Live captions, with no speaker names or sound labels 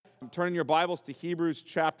turn your Bibles to Hebrews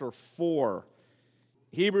chapter 4.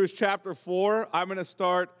 Hebrews chapter 4, I'm going to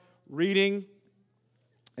start reading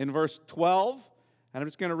in verse 12, and I'm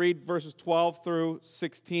just going to read verses 12 through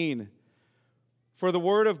 16. For the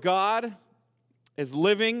word of God is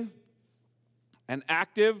living and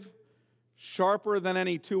active, sharper than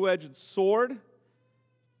any two-edged sword,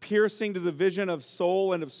 piercing to the division of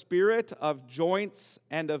soul and of spirit, of joints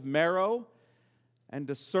and of marrow, and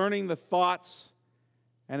discerning the thoughts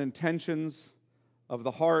and intentions of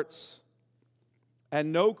the hearts.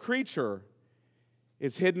 And no creature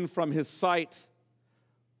is hidden from his sight,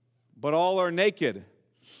 but all are naked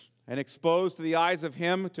and exposed to the eyes of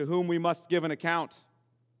him to whom we must give an account.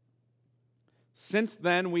 Since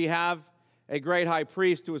then we have a great high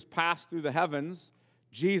priest who has passed through the heavens,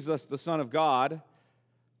 Jesus, the Son of God.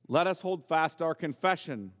 Let us hold fast our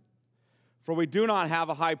confession. For we do not have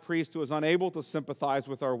a high priest who is unable to sympathize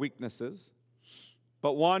with our weaknesses,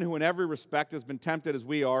 but one who in every respect has been tempted as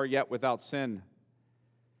we are, yet without sin.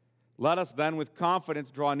 Let us then with confidence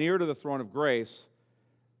draw near to the throne of grace,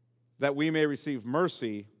 that we may receive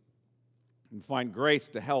mercy and find grace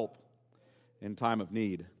to help in time of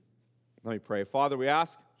need. Let me pray. Father, we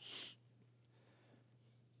ask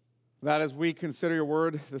that as we consider your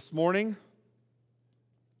word this morning,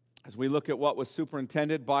 as we look at what was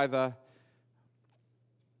superintended by the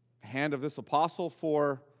hand of this apostle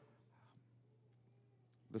for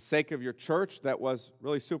the sake of your church, that was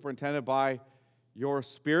really superintended by your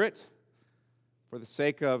Spirit for the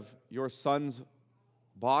sake of your Son's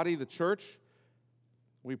body, the church,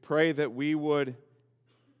 we pray that we would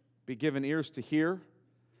be given ears to hear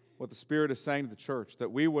what the Spirit is saying to the church,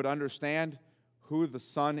 that we would understand who the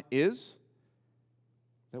Son is,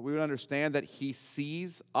 that we would understand that He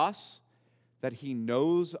sees us, that He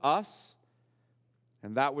knows us,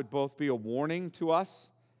 and that would both be a warning to us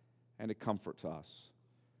and a comfort to us.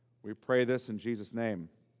 We pray this in Jesus' name.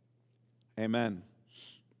 Amen.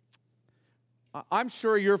 I'm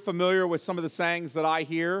sure you're familiar with some of the sayings that I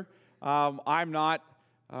hear. I'm not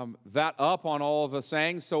that up on all of the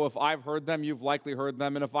sayings, so if I've heard them, you've likely heard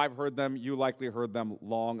them, and if I've heard them, you likely heard them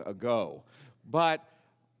long ago. But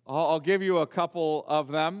I'll give you a couple of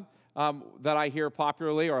them that I hear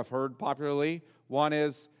popularly or I've heard popularly. One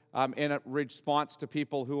is in a response to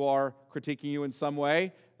people who are critiquing you in some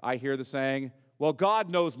way, I hear the saying, well, God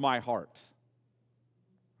knows my heart,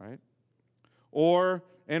 right? Or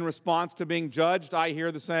in response to being judged, I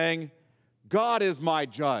hear the saying, God is my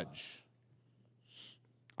judge.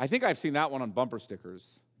 I think I've seen that one on bumper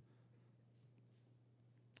stickers.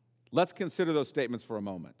 Let's consider those statements for a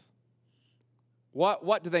moment.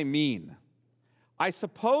 What do they mean? I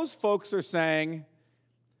suppose folks are saying,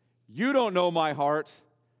 you don't know my heart.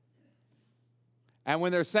 And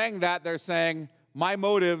when they're saying that, they're saying, my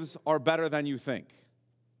motives are better than you think.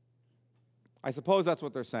 I suppose that's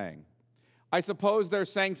what they're saying. I suppose they're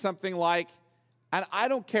saying something like, and I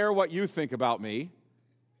don't care what you think about me.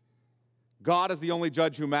 God is the only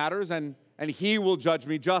judge who matters, and He will judge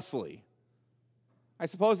me justly. I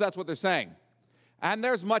suppose that's what they're saying. And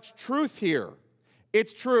there's much truth here.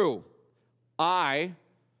 It's true. I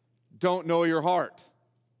don't know your heart,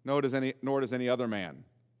 nor does any other man.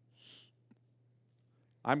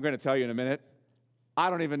 I'm going to tell you in a minute, I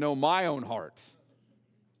don't even know my own heart,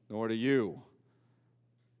 nor do you.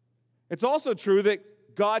 It's also true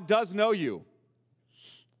that God does know you,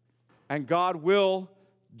 and God will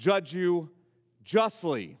judge you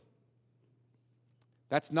justly.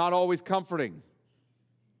 That's not always comforting.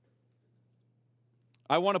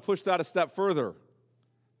 I want to push that a step further,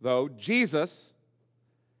 though. Jesus,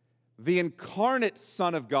 the incarnate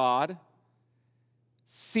Son of God,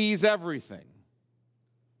 sees everything.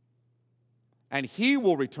 And He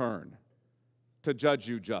will return to judge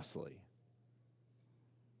you justly.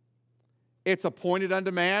 It's appointed unto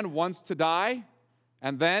man once to die,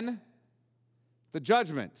 and then the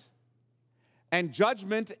judgment. And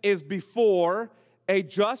judgment is before a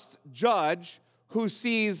just judge who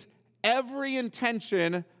sees every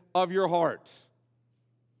intention of your heart.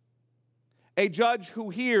 A judge who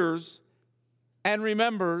hears and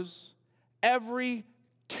remembers every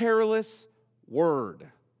careless word.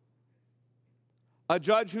 A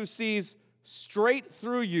judge who sees straight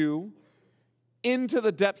through you into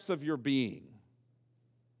the depths of your being.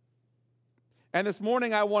 And this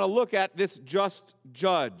morning I want to look at this just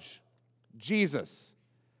judge, Jesus,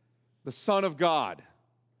 the Son of God.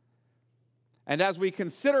 And as we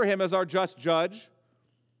consider Him as our just judge,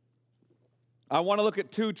 I want to look at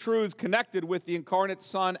two truths connected with the incarnate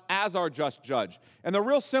Son as our just judge. And they're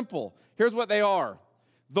real simple. Here's what they are.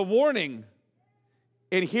 The warning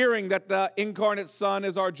in hearing that the incarnate Son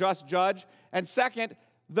is our just judge. And second,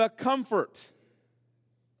 the comfort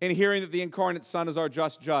in hearing that the incarnate Son is our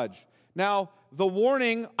just judge. Now, the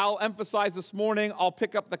warning I'll emphasize this morning, I'll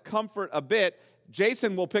pick up the comfort a bit.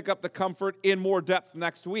 Jason will pick up the comfort in more depth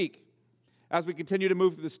next week as we continue to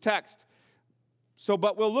move through this text.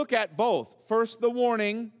 But we'll look at both. First, the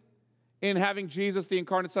warning in having Jesus, the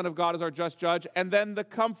incarnate Son of God, as our just judge, and then the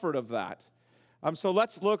comfort of that. So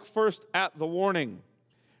let's look first at the warning.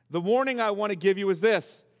 The warning I want to give you is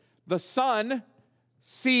this: the Son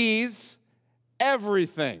sees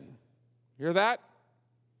everything. Hear that?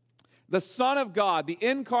 The Son of God, the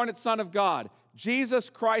incarnate Son of God, Jesus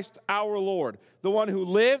Christ our Lord, the one who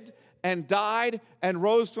lived and died and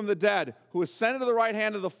rose from the dead, who ascended to the right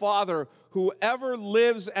hand of the Father, whoever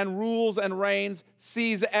lives and rules and reigns,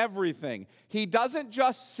 sees everything. He doesn't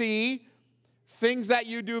just see things that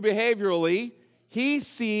you do behaviorally. He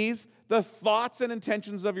sees the thoughts and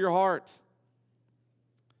intentions of your heart.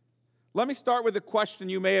 Let me start with a question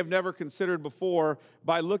you may have never considered before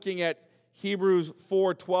by looking at Hebrews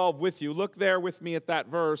 4:12 with you. Look there with me at that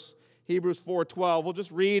verse, Hebrews 4:12. We'll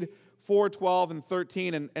just read 4:12 and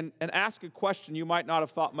 13 and ask a question you might not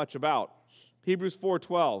have thought much about. Hebrews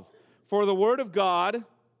 4:12. For the word of God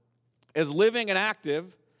is living and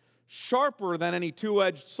active, sharper than any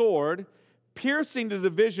two-edged sword, piercing to the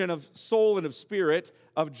division of soul and of spirit,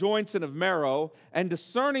 of joints and of marrow, and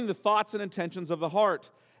discerning the thoughts and intentions of the heart.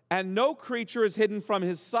 And no creature is hidden from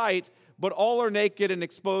his sight, but all are naked and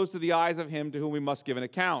exposed to the eyes of him to whom we must give an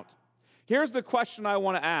account. Here's the question I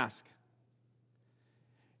want to ask.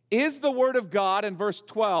 Is the word of God in verse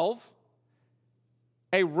 12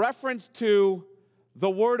 a reference to the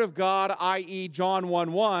word of God, i.e. John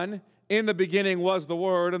 1:1, in the beginning was the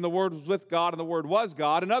Word, and the Word was with God, and the Word was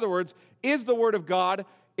God? In other words, is the Word of God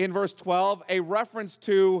in verse 12 a reference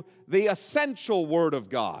to the essential Word of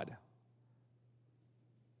God?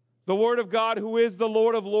 The Word of God who is the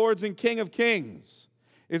Lord of lords and King of kings.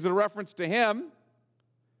 Is it a reference to Him,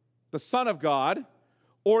 the Son of God?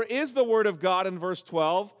 Or is the Word of God in verse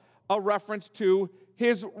 12 a reference to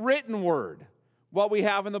His written Word, what we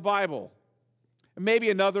have in the Bible? And maybe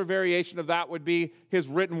another variation of that would be His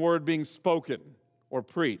written Word being spoken or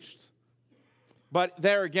preached. But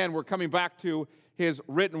there again, we're coming back to His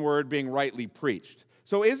written Word being rightly preached.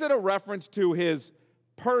 So is it a reference to His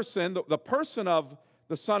person, the person of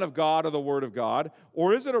the Son of God or the Word of God,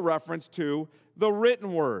 or is it a reference to the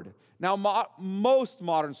written Word? Now, most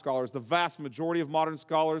modern scholars, the vast majority of modern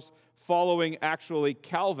scholars, following actually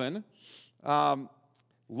Calvin,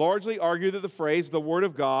 largely argue that the phrase, the Word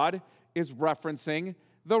of God, is referencing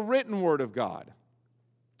the written Word of God,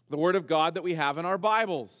 the Word of God that we have in our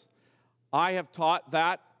Bibles. I have taught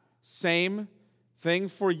that same thing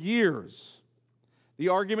for years. The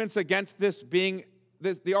arguments against this being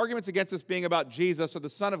about Jesus or the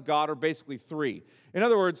Son of God are basically three. In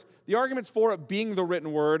other words, the arguments for it being the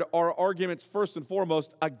written Word are arguments first and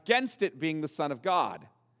foremost against it being the Son of God.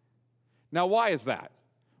 Now, why is that?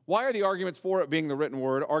 Why are the arguments for it being the written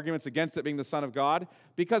Word arguments against it being the Son of God?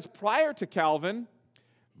 Because prior to Calvin,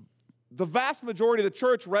 the vast majority of the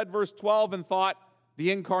church read verse 12 and thought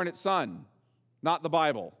the incarnate Son, not the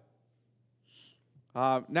Bible.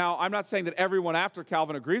 Now, I'm not saying that everyone after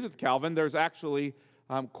Calvin agrees with Calvin. There's actually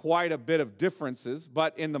quite a bit of differences,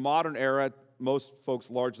 but in the modern era, most folks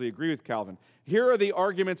largely agree with Calvin. Here are the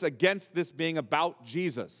arguments against this being about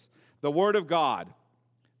Jesus, the Word of God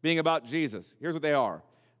being about Jesus. Here's what they are.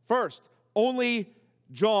 First, only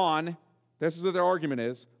John, this is what their argument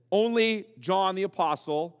is, only John the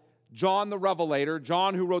Apostle, John the Revelator,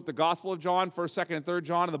 John who wrote the Gospel of John, 1st, 2nd, and 3rd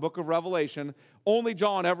John, and the book of Revelation, only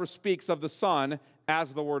John ever speaks of the Son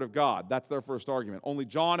as the Word of God. That's their first argument. Only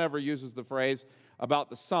John ever uses the phrase about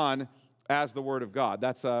the Son as the Word of God.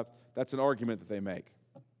 That's an argument that they make.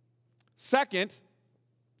 Second,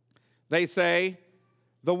 they say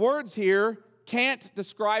the words here can't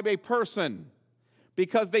describe a person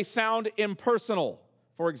because they sound impersonal.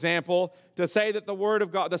 For example, to say that the Word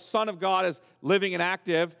of God, the Son of God is living and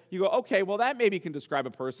active, you go, okay, well, that maybe can describe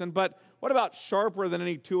a person, but what about sharper than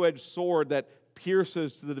any two-edged sword that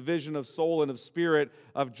pierces to the division of soul and of spirit,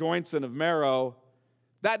 of joints and of marrow?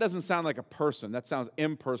 That doesn't sound like a person. That sounds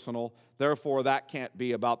impersonal. Therefore, that can't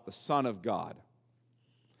be about the Son of God.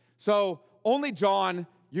 So, only John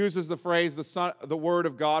uses the phrase, the Word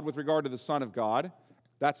of God, with regard to the Son of God.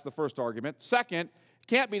 That's the first argument. Second, it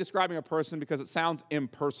can't be describing a person because it sounds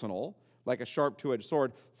impersonal, like a sharp two-edged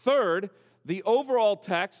sword. Third, the overall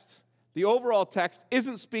text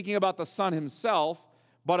isn't speaking about the Son himself,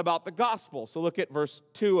 but about the gospel. So look at verse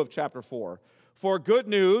 2 of chapter 4. For good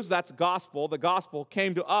news, that's gospel, the gospel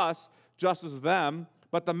came to us just as them,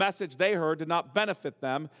 but the message they heard did not benefit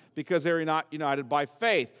them because they were not united by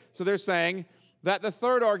faith. So they're saying that the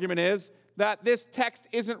third argument is that this text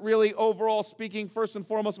isn't really overall speaking first and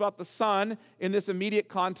foremost about the Son in this immediate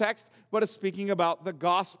context, but is speaking about the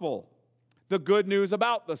gospel, the good news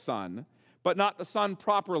about the Son, but not the Son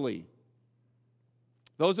properly.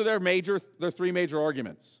 Those are their three major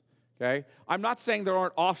arguments. Okay? I'm not saying there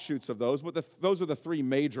aren't offshoots of those, but those are the three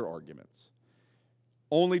major arguments.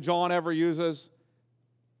 Only John ever uses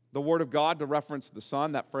the Word of God to reference the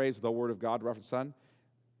Son, that phrase, the Word of God to reference the Son.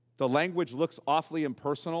 The language looks awfully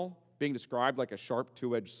impersonal, being described like a sharp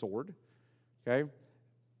two-edged sword. Okay?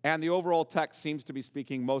 And the overall text seems to be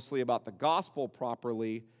speaking mostly about the gospel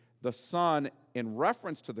properly, the Son in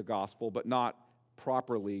reference to the gospel, but not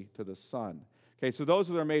properly to the Son. Okay, so those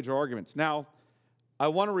are their major arguments. Now, I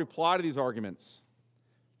want to reply to these arguments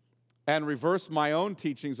and reverse my own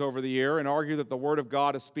teachings over the year and argue that the Word of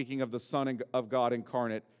God is speaking of the Son of God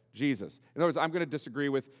incarnate, Jesus. In other words, I'm going to disagree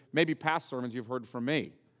with maybe past sermons you've heard from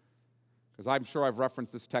me, because I'm sure I've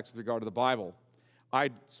referenced this text with regard to the Bible. I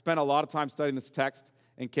spent a lot of time studying this text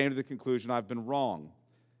and came to the conclusion I've been wrong,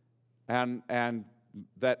 and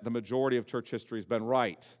that the majority of church history has been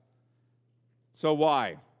right. So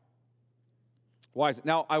why? Why is it?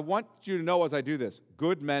 Now, I want you to know as I do this,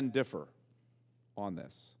 good men differ on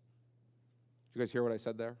this. Did you guys hear what I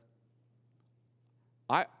said there?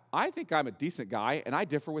 I think I'm a decent guy, and I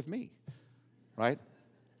differ with me, right?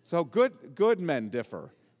 So good men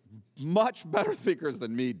differ. Much better thinkers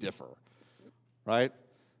than me differ, right?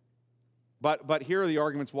 But here are the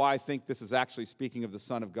arguments why I think this is actually speaking of the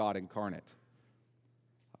Son of God incarnate.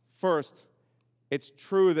 First, it's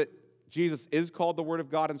true that Jesus is called the Word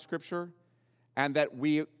of God in Scripture, and that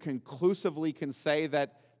we conclusively can say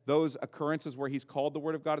that those occurrences where he's called the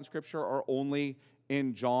Word of God in Scripture are only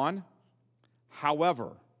in John.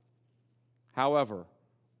 However,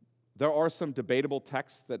 there are some debatable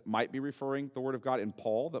texts that might be referring to the Word of God in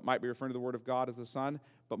Paul, that might be referring to the Word of God as the Son.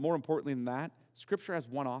 But more importantly than that, Scripture has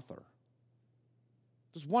one author.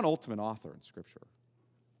 There's one ultimate author in Scripture.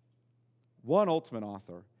 One ultimate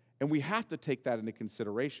author. And we have to take that into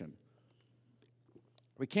consideration.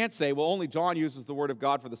 We can't say, well, only John uses the Word of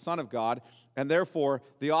God for the Son of God, and therefore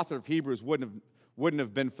the author of Hebrews wouldn't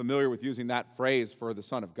have been familiar with using that phrase for the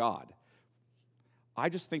Son of God. I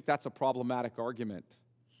just think that's a problematic argument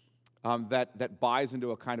that buys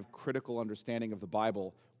into a kind of critical understanding of the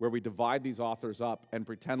Bible where we divide these authors up and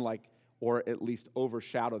pretend like, or at least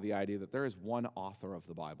overshadow the idea that there is one author of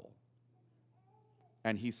the Bible,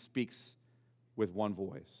 and he speaks with one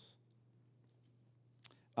voice.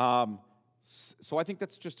 So I think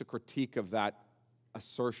that's just a critique of that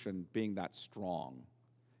assertion being that strong.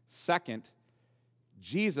 Second,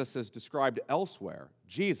 Jesus is described elsewhere.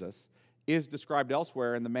 Jesus is described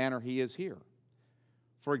elsewhere in the manner he is here.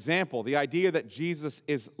 For example, the idea that Jesus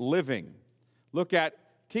is living.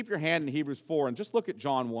 Keep your hand in Hebrews 4 and just look at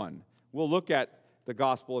John 1. We'll look at the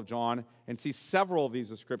Gospel of John and see several of these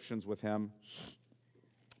descriptions with him.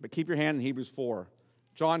 But keep your hand in Hebrews 4.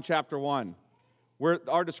 John chapter 1. Where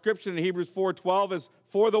our description in Hebrews 4:12 is,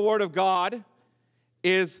 for the Word of God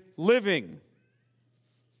is living.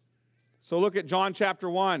 So look at John chapter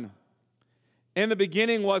 1. In the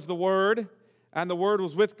beginning was the Word, and the Word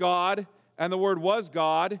was with God, and the Word was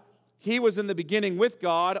God. He was in the beginning with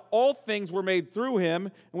God. All things were made through him,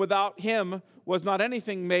 and without him was not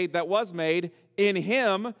anything made that was made. In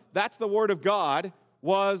him, that's the Word of God,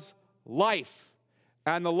 was life,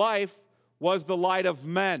 and the life was the light of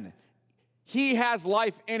men. He has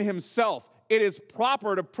life in himself. It is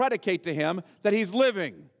proper to predicate to him that he's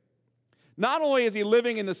living. Not only is he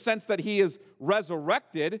living in the sense that he is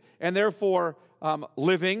resurrected and therefore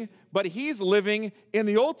living, but he's living in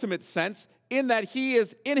the ultimate sense in that he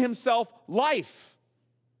is in himself life.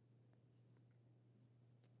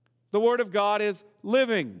 The Word of God is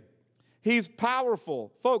living. He's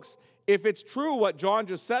powerful. Folks, if it's true what John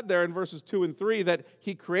just said there in verses 2 and 3, that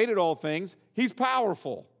he created all things, he's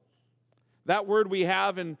powerful. That word we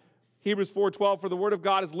have in Hebrews 4:12, for the Word of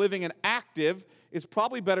God is living and active, is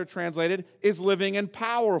probably better translated, is living and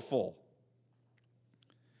powerful.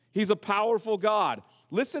 He's a powerful God.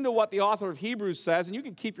 Listen to what the author of Hebrews says, and you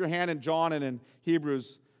can keep your hand in John and in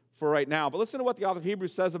Hebrews for right now, but listen to what the author of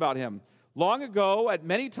Hebrews says about him. Long ago, at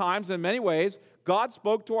many times and in many ways, God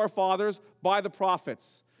spoke to our fathers by the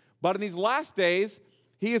prophets. But in these last days,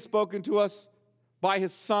 he has spoken to us by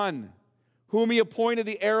his Son, whom he appointed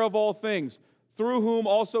the heir of all things, through whom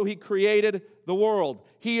also he created the world.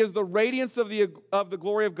 He is the radiance of the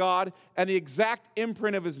glory of God and the exact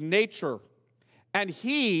imprint of his nature. And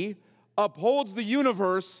he upholds the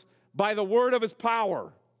universe by the word of his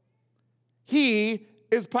power. He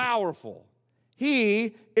is powerful.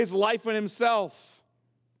 He is life in himself.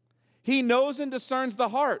 He knows and discerns the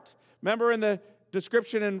heart. Remember in the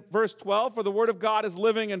description in verse 12, for the word of God is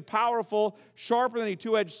living and powerful, sharper than a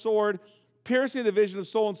two-edged sword, piercing the vision of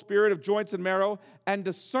soul and spirit, of joints and marrow, and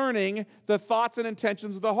discerning the thoughts and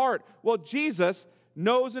intentions of the heart. Well, Jesus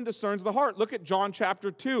knows and discerns the heart. Look at John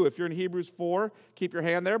chapter 2. If you're in Hebrews 4, keep your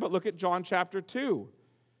hand there, but look at John chapter 2.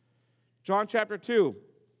 John chapter 2,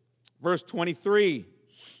 verse 23.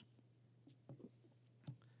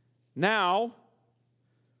 Now,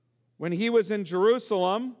 when he was in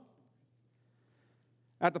Jerusalem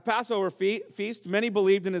at the Passover feast, many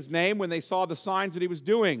believed in his name when they saw the signs that he was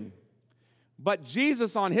doing. But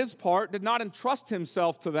Jesus, on his part, did not entrust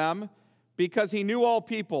himself to them because he knew all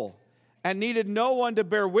people and needed no one to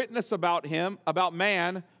bear witness about him, about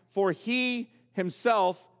man, for he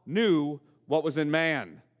himself knew what was in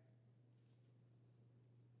man.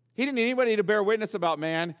 He didn't need anybody to bear witness about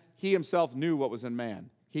man. He himself knew what was in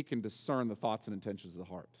man. He can discern the thoughts and intentions of the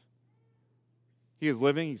heart. He is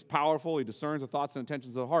living, he's powerful, he discerns the thoughts and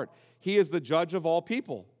intentions of the heart. He is the judge of all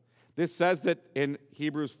people. This says that in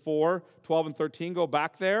Hebrews 4, 12 and 13, go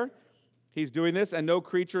back there. He's doing this, and no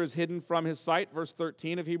creature is hidden from his sight, verse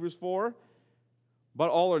 13 of Hebrews 4. But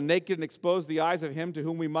all are naked and exposed to the eyes of him to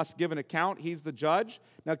whom we must give an account. He's the judge.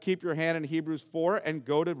 Now keep your hand in Hebrews 4 and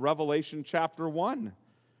go to Revelation chapter 1.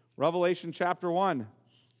 Revelation chapter 1.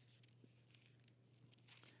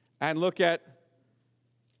 And look at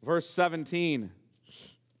verse 17.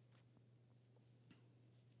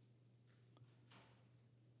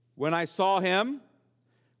 When I saw him,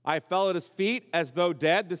 I fell at his feet as though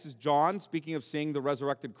dead. This is John speaking of seeing the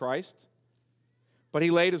resurrected Christ. But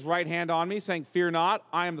he laid his right hand on me, saying, fear not,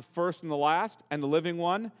 I am the first and the last, and the living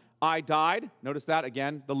one. I died. Notice that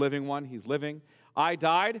again, the living one, he's living. I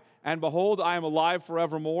died, and behold, I am alive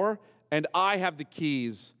forevermore, and I have the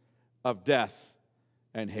keys of death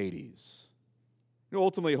and Hades. Who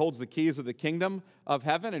ultimately holds the keys of the kingdom of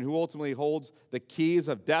heaven, and who ultimately holds the keys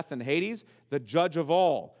of death and Hades? The judge of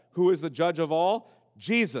all. Who is the judge of all?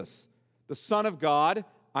 Jesus, the Son of God.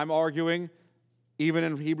 I'm arguing, even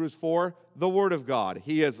in Hebrews 4, the Word of God.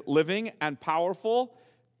 He is living and powerful.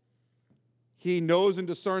 He knows and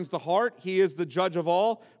discerns the heart. He is the judge of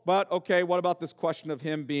all. But, okay, what about this question of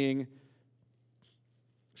him being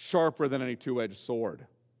sharper than any two-edged sword?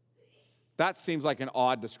 That seems like an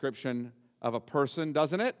odd description of a person,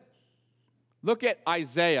 doesn't it? Look at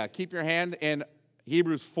Isaiah. Keep your hand in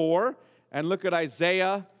Hebrews 4 and look at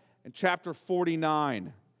Isaiah in chapter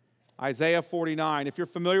 49. Isaiah 49. If you're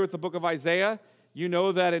familiar with the book of Isaiah, you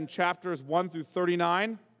know that in chapters 1 through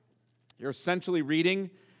 39, you're essentially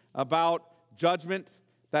reading about judgment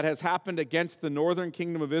that has happened against the northern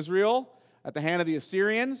kingdom of Israel at the hand of the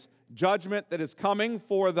Assyrians, judgment that is coming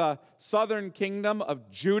for the southern kingdom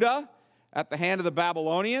of Judah at the hand of the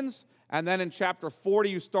Babylonians. And then in chapter 40,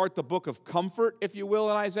 you start the book of comfort, if you will,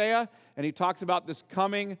 in Isaiah, and he talks about this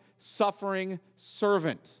coming, suffering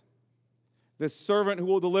servant, this servant who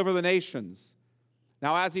will deliver the nations.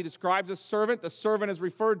 Now, as he describes this servant, the servant is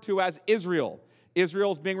referred to as Israel.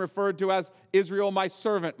 Israel is being referred to as Israel, my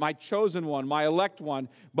servant, my chosen one, my elect one.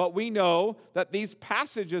 But we know that these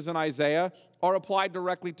passages in Isaiah are applied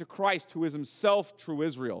directly to Christ, who is himself true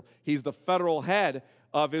Israel. He's the federal head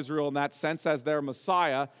of Israel in that sense as their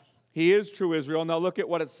Messiah. He is true Israel. Now look at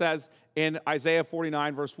what it says in Isaiah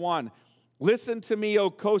 49, verse 1. Listen to me, O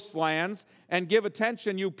coastlands, and give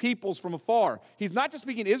attention, you peoples from afar. He's not just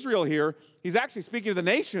speaking Israel here. He's actually speaking to the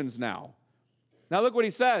nations now. Now look what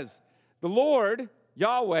he says. The Lord,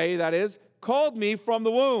 Yahweh, that is, called me from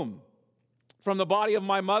the womb. From the body of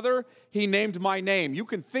my mother, he named my name. You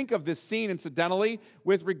can think of this scene, incidentally,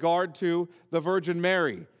 with regard to the Virgin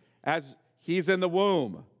Mary. As he's in the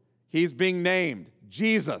womb, he's being named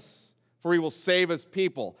Jesus, for he will save his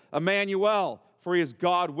people. Emmanuel, for he is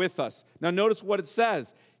God with us. Now notice what it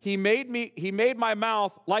says. He made my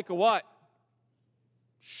mouth like a what?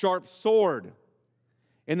 Sharp sword.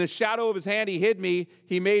 In the shadow of his hand he hid me.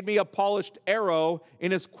 He made me a polished arrow.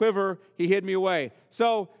 In his quiver he hid me away.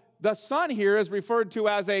 So the Son here is referred to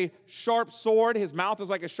as a sharp sword. His mouth is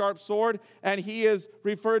like a sharp sword, and he is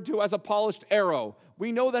referred to as a polished arrow.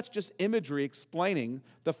 We know that's just imagery explaining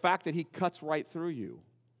the fact that he cuts right through you.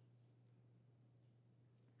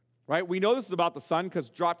 Right? We know this is about the Son because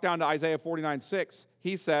drop down to Isaiah 49:6.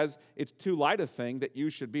 He says, it's too light a thing that you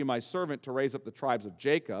should be my servant to raise up the tribes of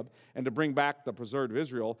Jacob and to bring back the preserved of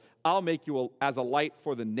Israel. I'll make you as a light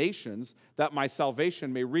for the nations that my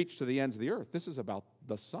salvation may reach to the ends of the earth. This is about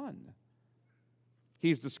the Son.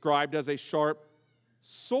 He's described as a sharp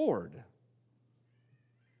sword.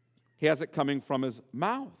 He has it coming from his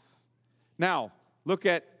mouth. Now, look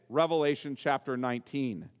at Revelation chapter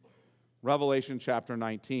 19. Revelation chapter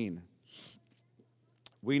 19.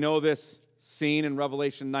 We know this scene in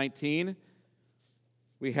Revelation 19.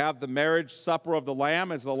 We have the marriage supper of the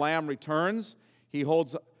Lamb. As the Lamb returns,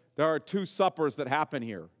 there are two suppers that happen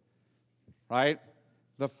here, right?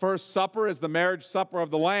 The first supper is the marriage supper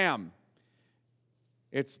of the Lamb.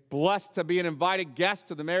 It's blessed to be an invited guest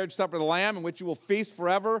to the marriage supper of the Lamb, in which you will feast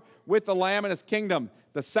forever with the Lamb and his kingdom.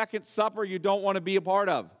 The second supper you don't want to be a part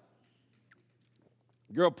of.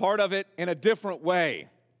 You're a part of it in a different way.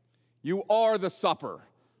 You are the supper.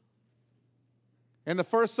 In the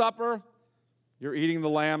first supper, you're eating the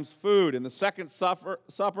Lamb's food. In the second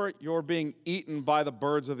supper, you're being eaten by the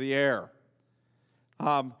birds of the air.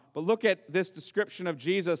 But look at this description of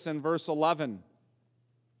Jesus in verse 11.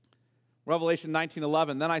 Revelation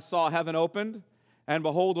 19:11. Then I saw heaven opened, and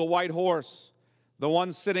behold, a white horse. The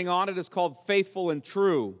one sitting on it is called Faithful and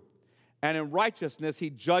True, and in righteousness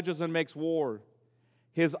he judges and makes war.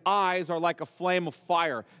 His eyes are like a flame of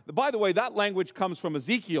fire. By the way, that language comes from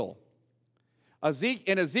Ezekiel.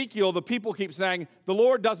 In Ezekiel, the people keep saying, the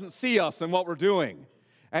Lord doesn't see us and what we're doing.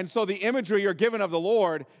 And so the imagery you're given of the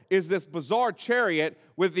Lord is this bizarre chariot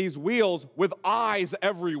with these wheels with eyes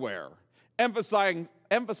everywhere, emphasizing,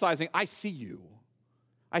 I see you.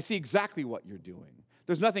 I see exactly what you're doing.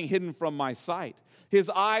 There's nothing hidden from my sight. His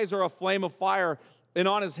eyes are a flame of fire, and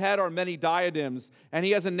on his head are many diadems, and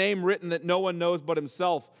he has a name written that no one knows but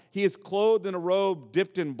himself. He is clothed in a robe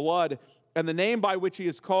dipped in blood, and the name by which he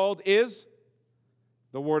is called is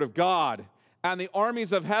the Word of God. And the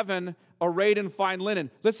armies of heaven arrayed in fine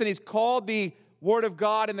linen. Listen, he's called the Word of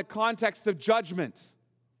God in the context of judgment.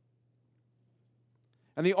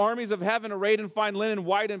 And the armies of heaven arrayed in fine linen,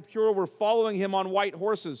 white and pure, were following him on white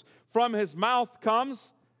horses. From his mouth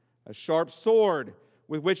comes a sharp sword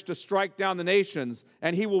with which to strike down the nations,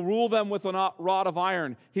 and he will rule them with a rod of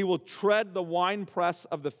iron. He will tread the winepress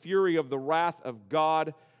of the fury of the wrath of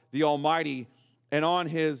God the Almighty. And on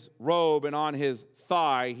his robe and on his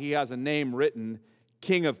thigh he has a name written,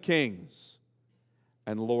 King of Kings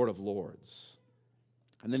and Lord of Lords.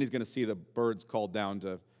 And then he's going to see the birds called down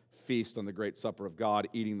to feast on the great supper of God,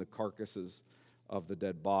 eating the carcasses of the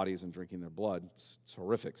dead bodies and drinking their blood. It's a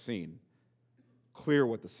horrific scene. Clear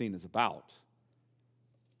what the scene is about.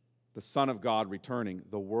 The Son of God returning,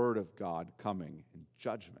 the Word of God coming in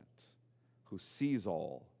judgment, who sees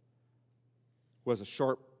all, who has a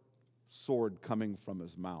sharp sword coming from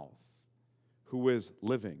his mouth, who is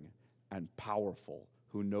living and powerful,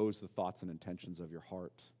 who knows the thoughts and intentions of your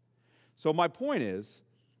heart. So my point is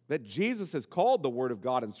that Jesus is called the Word of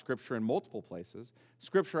God in Scripture in multiple places.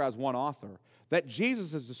 Scripture has one author. That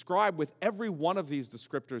Jesus is described with every one of these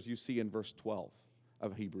descriptors you see in verse 12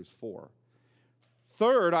 of Hebrews 4.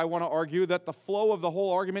 Third, I want to argue that the flow of the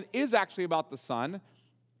whole argument is actually about the Son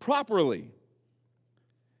properly.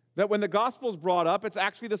 That when the gospel is brought up, it's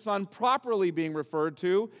actually the Son properly being referred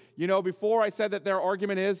to. You know, before I said that their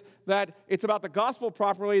argument is that it's about the gospel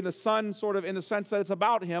properly and the Son sort of in the sense that it's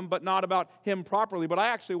about him, but not about him properly. But I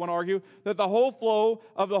actually want to argue that the whole flow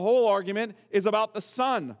of the whole argument is about the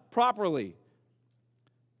Son properly.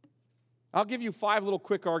 I'll give you 5 little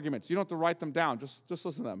quick arguments. You don't have to write them down. Just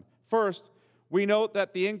listen to them. First, we note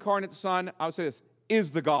that the incarnate Son, I would say this,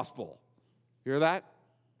 is the gospel. You hear that?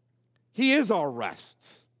 He is our rest.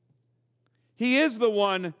 He is the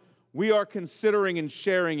one we are considering and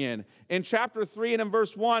sharing in. In chapter 3 and in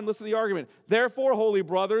verse 1, listen to the argument. Therefore, holy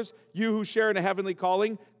brothers, you who share in a heavenly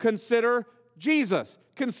calling, consider Jesus.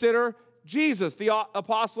 Consider Jesus, the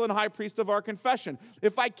apostle and high priest of our confession.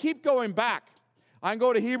 If I keep going back, I can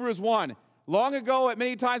go to Hebrews 1. Long ago, at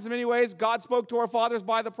many times, in many ways, God spoke to our fathers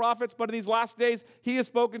by the prophets, but in these last days, he has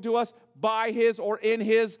spoken to us by his or in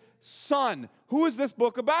his Son. Who is this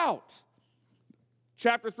book about?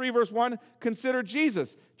 Chapter 3, verse 1, consider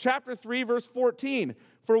Jesus. Chapter 3, verse 14,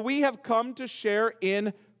 for we have come to share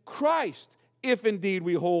in Christ, if indeed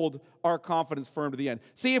we hold our confidence firm to the end.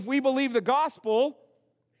 See, if we believe the gospel,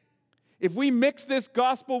 if we mix this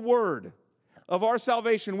gospel word of our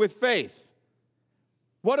salvation with faith,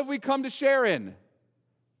 what have we come to share in?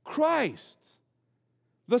 Christ,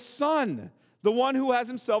 the Son, the one who has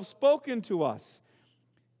himself spoken to us.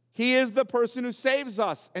 He is the person who saves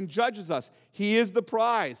us and judges us. He is the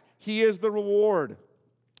prize. He is the reward.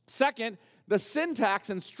 Second, the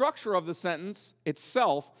syntax and structure of the sentence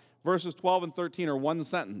itself, verses 12 and 13 are one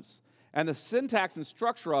sentence. And the syntax and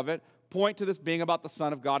structure of it point to this being about the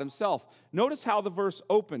Son of God himself. Notice how the verse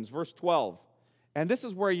opens, verse 12. And this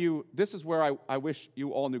is where I wish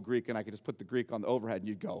you all knew Greek and I could just put the Greek on the overhead and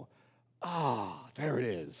you'd go, there it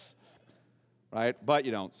is. Right? But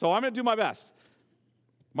you don't. So I'm going to do my best.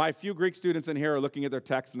 My few Greek students in here are looking at their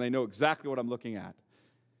text, and they know exactly what I'm looking at.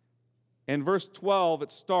 In verse 12,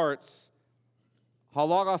 it starts,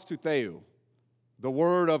 halagos tou theou, the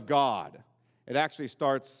word of God. It actually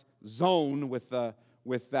starts zone with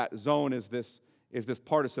that zone is this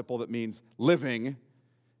participle that means living.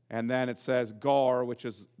 And then it says gar, which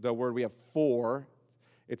is the word we have for.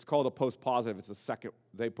 It's called a postpositive. It's a second.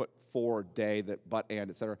 They put for, day, that, but, and,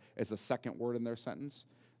 etc. It's the second word in their sentence.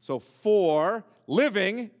 So for,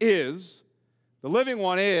 living is, the living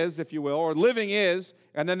one is, if you will, or living is,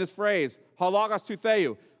 and then this phrase, halagos tou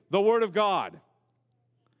theou, the word of God.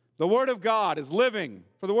 The word of God is living,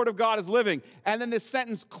 for the word of God is living. And then this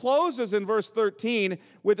sentence closes in verse 13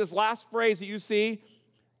 with this last phrase that you see,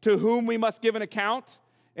 to whom we must give an account.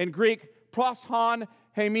 In Greek, proshon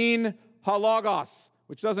hemin halagos,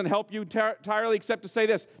 which doesn't help you entirely except to say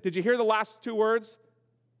this. Did you hear the last two words?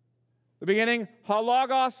 The beginning,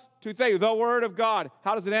 halagos tou theou, the word of God.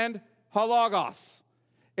 How does it end? Halagos.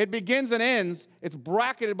 It begins and ends. It's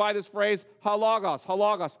bracketed by this phrase,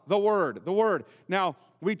 halagos, the word. Now,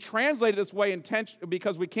 we translate it this way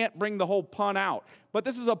because we can't bring the whole pun out. But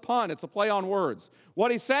this is a pun. It's a play on words.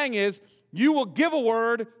 What he's saying is, you will give a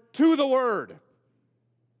word to the word.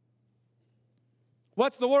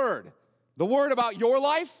 What's the word? The word about your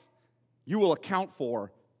life, you will account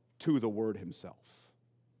for to the word himself.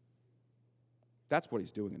 That's what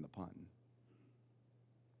he's doing in the pun.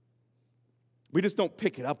 We just don't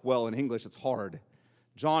pick it up well in English. It's hard.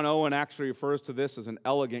 John Owen actually refers to this as an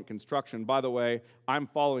elegant construction. By the way, I'm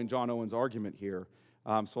following John Owen's argument here,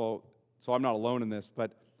 so I'm not alone in this.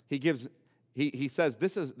 But he says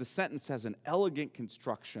the sentence has an elegant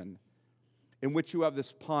construction in which you have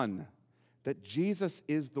this pun that Jesus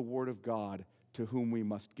is the Word of God to whom we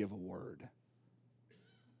must give a word,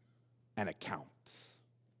 an account.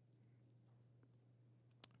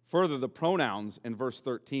 Further, the pronouns in verse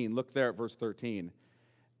 13, look there at verse 13.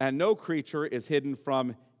 And no creature is hidden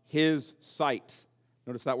from his sight.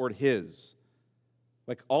 Notice that word his.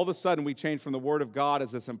 Like all of a sudden we change from the Word of God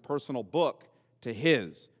as this impersonal book to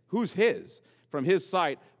his. Who's his? From his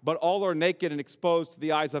sight, but all are naked and exposed to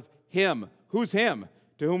the eyes of him. Who's him?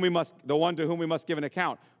 The one to whom we must give an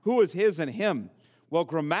account. Who is his and him? Well,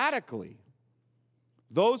 grammatically,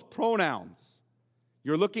 those pronouns,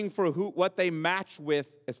 you're looking for what they match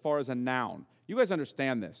with as far as a noun. You guys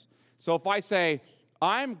understand this. So if I say,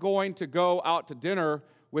 I'm going to go out to dinner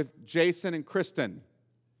with Jason and Kristen,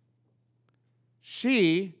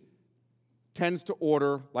 she tends to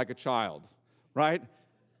order like a child, right?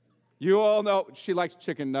 You all know she likes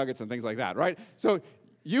chicken nuggets and things like that, right? So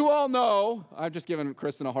you all know, I'm just giving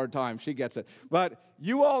Kristen a hard time, she gets it, but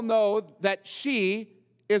you all know that she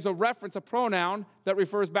is a reference, a pronoun that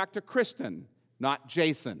refers back to Kristen, not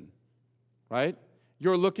Jason, right?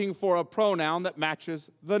 You're looking for a pronoun that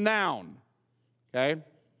matches the noun, okay?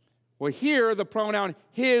 Well, here, the pronoun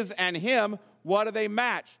his and him, what do they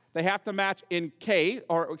match? They have to match in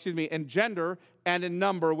in gender and in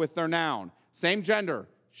number with their noun. Same gender,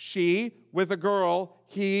 she with a girl,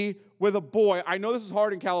 he with a boy. I know this is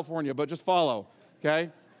hard in California, but just follow, okay?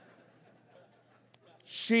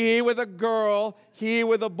 She with a girl, he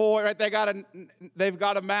with a boy, right? They've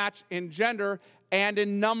got to match in gender and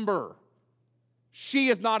in number. She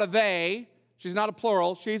is not a they. She's not a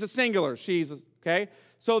plural. She's a singular. Okay?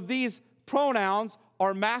 So these pronouns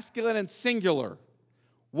are masculine and singular.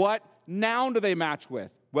 What noun do they match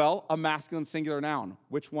with? Well, a masculine singular noun.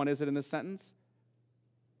 Which one is it in this sentence?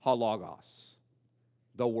 Halagos.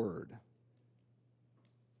 The word.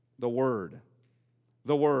 The word.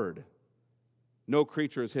 The word. No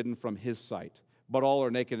creature is hidden from his sight, but all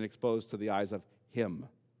are naked and exposed to the eyes of him.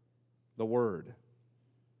 The word.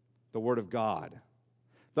 The word of God.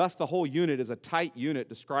 Thus, the whole unit is a tight unit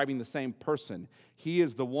describing the same person. He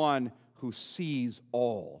is the one who sees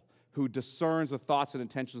all, who discerns the thoughts and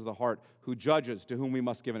intentions of the heart, who judges, to whom we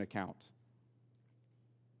must give an account.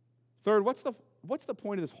 Third, what's the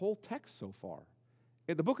point of this whole text so far?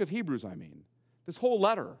 In the book of Hebrews, I mean. This whole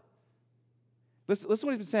letter. Listen to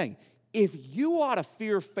what he's been saying. If you ought to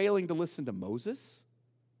fear failing to listen to Moses,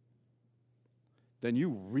 then you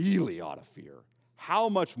really ought to fear. How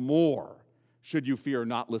much more should you fear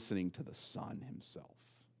not listening to the Son himself?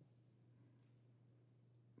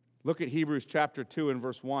 Look at Hebrews chapter 2 and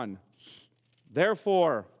verse 1.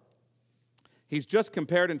 Therefore, he's just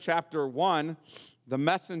compared in chapter 1 the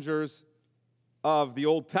messengers of the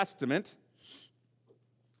Old Testament,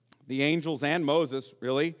 the angels and Moses,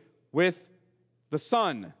 really, with the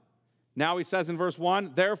Son. Now he says in verse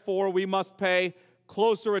 1, therefore we must pay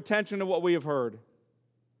closer attention to what we have heard,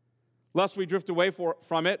 lest we drift away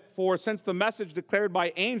from it. For since the message declared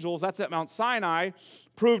by angels, that's at Mount Sinai,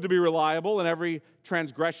 proved to be reliable, and every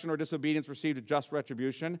transgression or disobedience received a just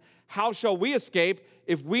retribution, how shall we escape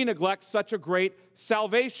if we neglect such a great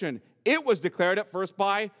salvation? It was declared at first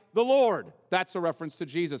by the Lord. That's a reference to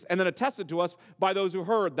Jesus. And then attested to us by those who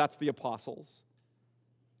heard. That's the apostles.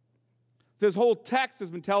 This whole text has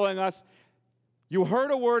been telling us, you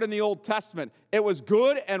heard a word in the Old Testament. It was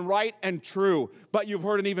good and right and true. But you've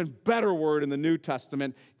heard an even better word in the New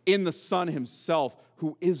Testament in the Son himself,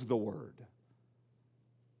 who is the Word.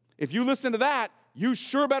 If you listen to that, you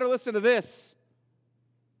sure better listen to this.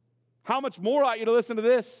 How much more ought you to listen to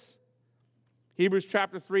this? Hebrews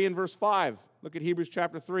chapter 3 and verse 5. Look at Hebrews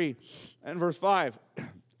chapter 3 and verse 5.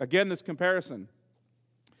 Again, this comparison.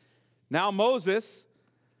 Now Moses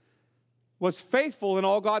was faithful in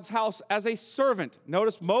all God's house as a servant.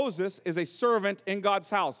 Notice Moses is a servant in God's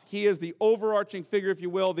house. He is the overarching figure, if you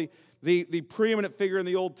will, the preeminent figure in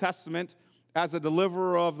the Old Testament as a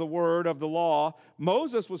deliverer of the word, of the law.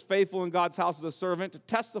 Moses was faithful in God's house as a servant to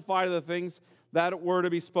testify to the things that were to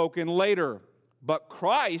be spoken later. But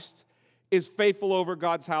Christ is faithful over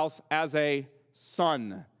God's house as a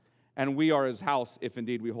son. And we are his house if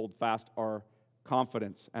indeed we hold fast our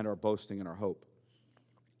confidence and our boasting and our hope.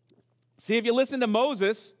 See, if you listen to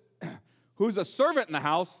Moses, who's a servant in the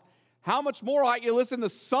house, how much more ought you listen to the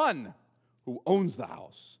son who owns the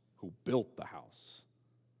house, who built the house?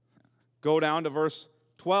 Go down to verse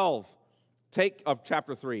 12 of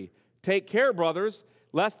chapter 3. Take care, brothers,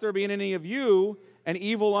 lest there be in any of you an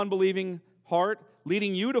evil, unbelieving heart,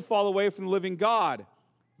 leading you to fall away from the living God.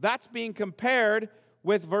 That's being compared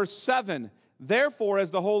with verse 7. Therefore,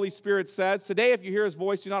 as the Holy Spirit says, today if you hear his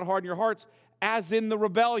voice, do not harden your hearts, as in the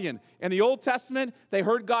rebellion. In the Old Testament, they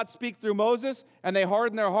heard God speak through Moses, and they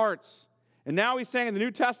hardened their hearts. And now he's saying in the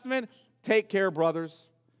New Testament, take care, brothers.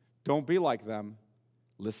 Don't be like them.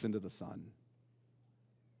 Listen to the Son.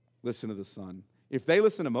 Listen to the Son. If they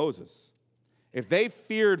listen to Moses, if they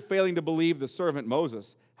feared failing to believe the servant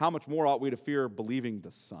Moses, how much more ought we to fear believing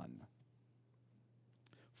the Son?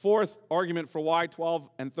 Fourth argument for why 12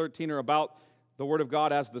 and 13 are about the Word of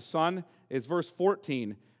God as the Son is verse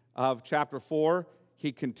 14 of chapter 4.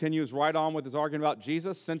 He continues right on with his argument about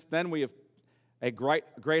Jesus. Since then we have a great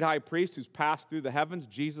high priest who's passed through the heavens,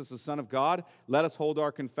 Jesus, the Son of God. Let us hold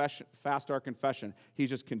our confession, fast our confession. He's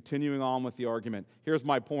just continuing on with the argument. Here's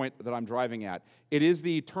my point that I'm driving at. It is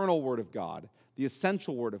the eternal Word of God, the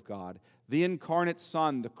essential Word of God, the incarnate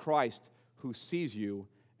Son, the Christ, who sees you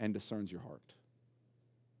and discerns your heart.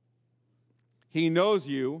 He knows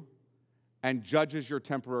you and judges your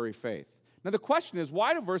temporary faith. Now the question is,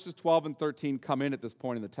 why do verses 12 and 13 come in at this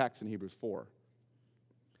point in the text in Hebrews 4?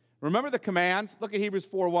 Remember the commands? Look at Hebrews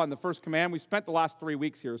 4:1, the first command. We spent the last 3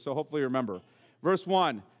 weeks here, so hopefully you remember. Verse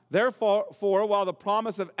 1, therefore, while the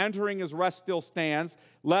promise of entering his rest still stands,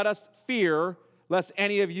 let us fear, lest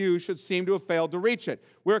any of you should seem to have failed to reach it.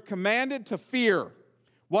 We're commanded to fear.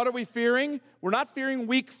 What are we fearing? We're not fearing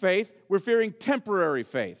weak faith, we're fearing temporary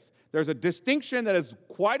faith. There's a distinction that is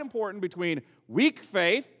quite important between weak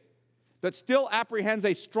faith that still apprehends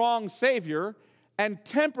a strong Savior and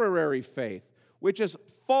temporary faith, which is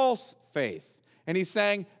false faith. And he's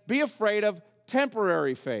saying, be afraid of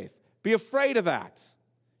temporary faith. Be afraid of that.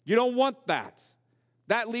 You don't want that.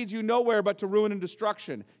 That leads you nowhere but to ruin and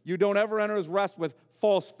destruction. You don't ever enter his rest with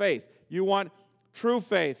false faith. You want true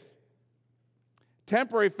faith.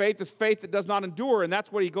 Temporary faith is faith that does not endure, and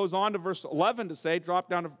that's what he goes on to verse 11 to say. Drop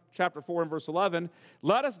down to chapter 4 and verse 11.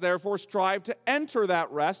 Let us therefore strive to enter that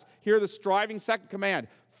rest. Here the striving, second command.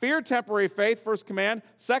 Fear temporary faith, first command.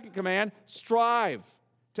 Second command, strive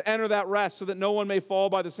to enter that rest so that no one may fall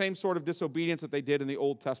by the same sort of disobedience that they did in the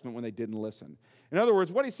Old Testament when they didn't listen. In other words,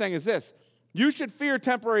 what he's saying is this. You should fear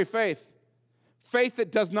temporary faith, faith that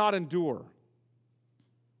does not endure.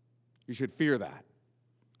 You should fear that.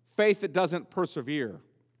 Faith that doesn't persevere.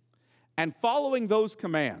 And following those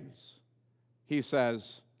commands, he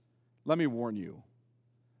says, let me warn you,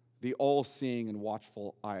 the all-seeing and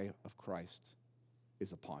watchful eye of Christ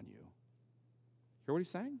is upon you. Hear what he's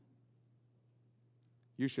saying?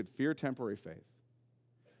 You should fear temporary faith.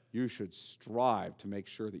 You should strive to make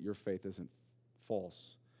sure that your faith isn't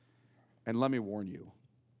false. And let me warn you,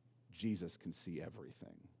 Jesus can see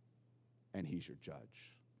everything, and he's your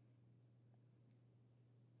judge.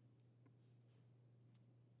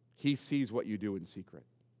 He sees what you do in secret.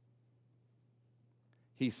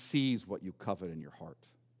 He sees what you covet in your heart.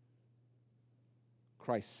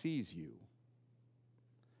 Christ sees you.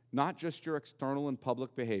 Not just your external and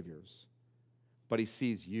public behaviors, but he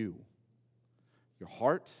sees you. Your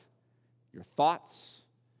heart, your thoughts,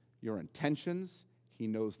 your intentions. he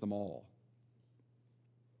knows them all.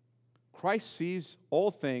 Christ sees all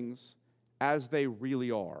things as they really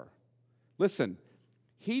are. Listen,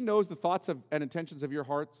 he knows the thoughts and intentions of your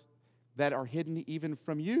hearts that are hidden even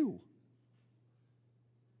from you.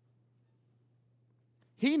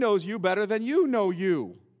 He knows you better than you know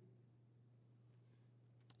you.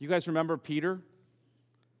 You guys remember Peter?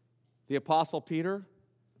 The Apostle Peter?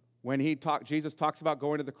 When Jesus talks about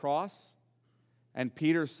going to the cross, and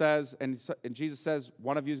Peter says, and Jesus says,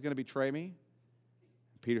 one of you is going to betray me.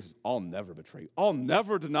 Peter says, I'll never betray you. I'll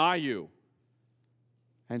never deny you.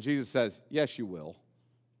 And Jesus says, yes, you will.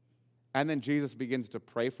 And then Jesus begins to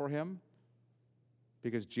pray for him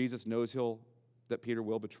because Jesus knows that Peter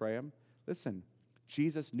will betray him. Listen,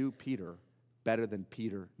 Jesus knew Peter better than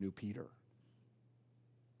Peter knew Peter.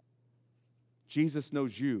 Jesus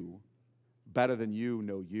knows you better than you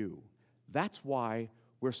know you. That's why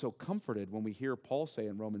we're so comforted when we hear Paul say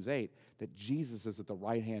in Romans 8 that Jesus is at the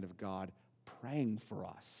right hand of God praying for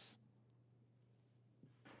us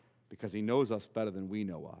because he knows us better than we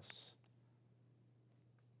know us.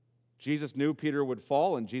 Jesus knew Peter would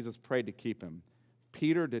fall, and Jesus prayed to keep him.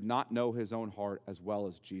 Peter did not know his own heart as well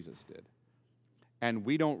as Jesus did. And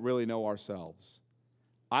we don't really know ourselves.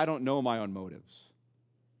 I don't know my own motives.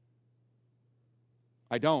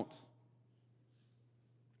 I don't.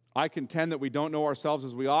 I contend that we don't know ourselves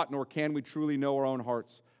as we ought, nor can we truly know our own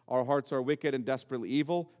hearts. Our hearts are wicked and desperately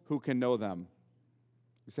evil. Who can know them?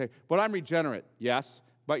 You say, but I'm regenerate. Yes,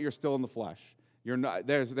 but you're still in the flesh. You're not.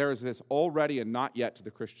 There is this already and not yet to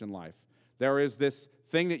the Christian life. There is this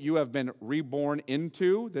thing that you have been reborn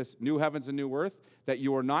into, this new heavens and new earth, that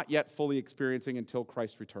you are not yet fully experiencing until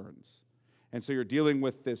Christ returns. And so you're dealing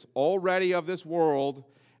with this already of this world,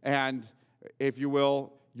 and if you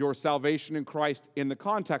will, your salvation in Christ in the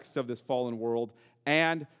context of this fallen world,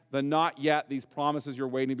 and the not yet, these promises you're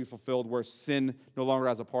waiting to be fulfilled where sin no longer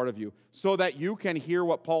has a part of you, so that you can hear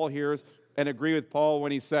what Paul hears and agree with Paul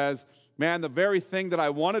when he says, man, the very thing that I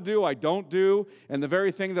want to do, I don't do, and the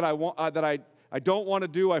very thing that I don't want to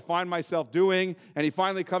do, I find myself doing. And he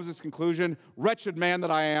finally comes to this conclusion, wretched man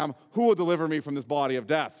that I am, who will deliver me from this body of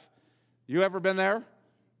death? You ever been there?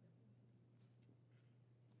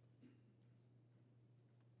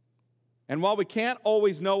 And while we can't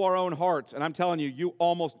always know our own hearts, and I'm telling you, you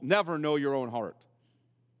almost never know your own heart.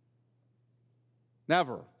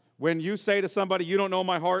 Never. When you say to somebody, you don't know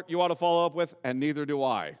my heart, you ought to follow up with, and neither do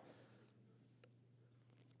I.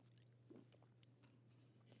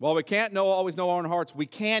 While we can't always know our own hearts, we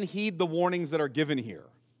can heed the warnings that are given here.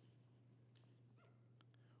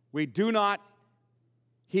 We do not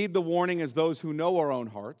heed the warning as those who know our own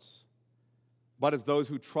hearts, but as those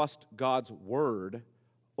who trust God's word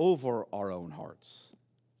over our own hearts.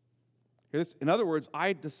 In other words,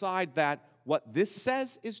 I decide that what this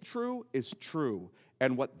says is true,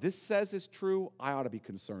 and what this says is true, I ought to be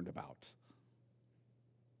concerned about.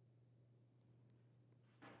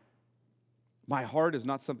 My heart is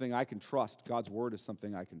not something I can trust. God's word is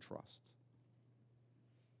something I can trust.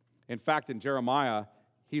 In fact, in Jeremiah,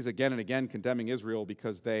 he's again and again condemning Israel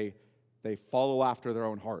because they follow after their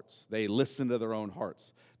own hearts. They listen to their own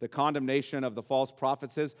hearts. The condemnation of the false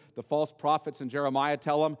prophets is, the false prophets in Jeremiah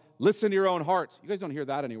tell them, listen to your own hearts. You guys don't hear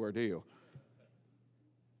that anywhere, do you?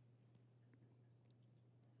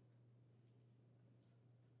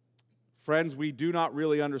 Friends, we do not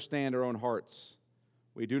really understand our own hearts.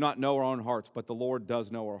 We do not know our own hearts, but the Lord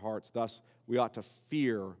does know our hearts. Thus, we ought to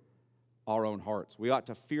fear our own hearts. We ought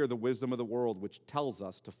to fear the wisdom of the world, which tells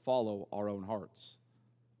us to follow our own hearts.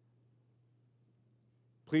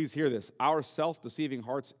 Please hear this. Our self-deceiving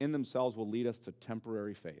hearts in themselves will lead us to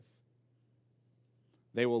temporary faith.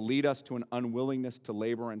 They will lead us to an unwillingness to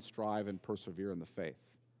labor and strive and persevere in the faith.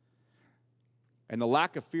 And the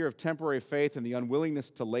lack of fear of temporary faith and the unwillingness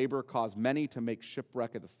to labor cause many to make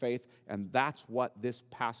shipwreck of the faith, and that's what this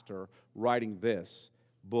pastor writing this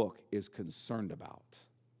book is concerned about.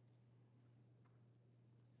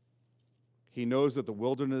 He knows that the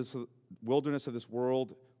wilderness of this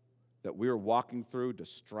world that we are walking through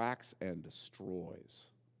distracts and destroys.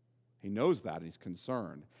 He knows that, and he's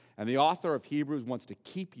concerned. And the author of Hebrews wants to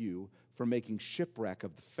keep you from making shipwreck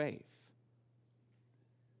of the faith.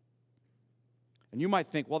 And you might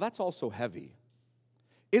think, well, that's also heavy.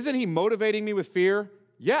 Isn't he motivating me with fear?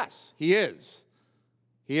 Yes, he is.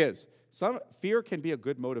 He is. Fear can be a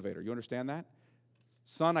good motivator. You understand that?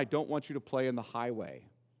 Son, I don't want you to play in the highway.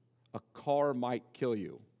 A car might kill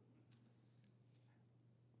you.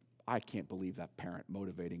 I can't believe that parent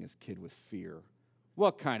motivating his kid with fear.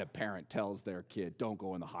 What kind of parent tells their kid, don't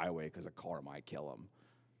go in the highway because a car might kill him?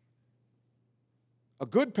 A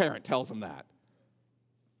good parent tells them that.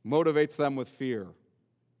 Motivates them with fear.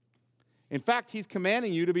 In fact, he's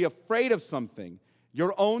commanding you to be afraid of something,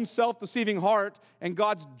 your own self-deceiving heart and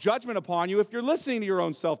God's judgment upon you if you're listening to your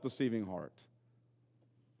own self-deceiving heart.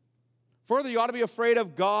 Further, you ought to be afraid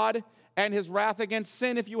of God and his wrath against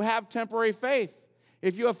sin if you have temporary faith.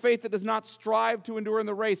 If you have faith that does not strive to endure in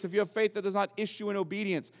the race, if you have faith that does not issue in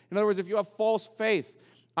obedience. In other words, if you have false faith.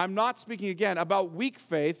 I'm not speaking, again, about weak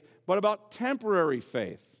faith, but about temporary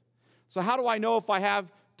faith. So how do I know if I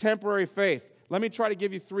have temporary faith? Let me try to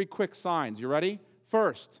give you 3 quick signs. You ready?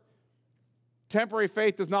 First, temporary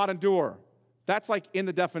faith does not endure. That's like in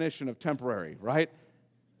the definition of temporary, right?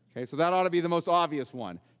 Okay, so that ought to be the most obvious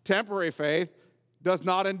one. Temporary faith does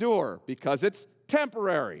not endure because it's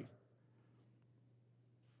temporary.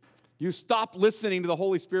 You stop listening to the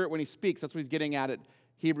Holy Spirit when he speaks. That's what he's getting at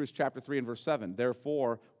Hebrews chapter 3 and verse 7.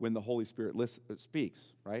 Therefore, when the Holy Spirit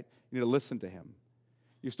speaks, right? You need to listen to him.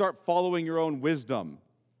 You start following your own wisdom.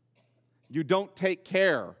 You don't take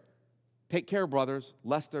care. Take care, brothers,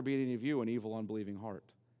 lest there be in any of you an evil, unbelieving heart.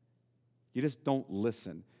 You just don't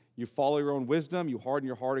listen. You follow your own wisdom. You harden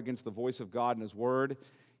your heart against the voice of God and his word.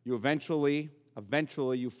 You eventually,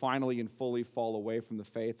 you finally and fully fall away from the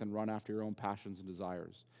faith and run after your own passions and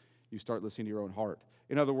desires. You start listening to your own heart.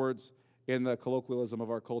 In other words, in the colloquialism of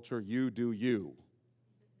our culture, you do you.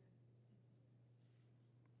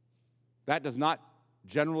 That does not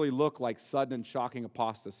generally look like sudden and shocking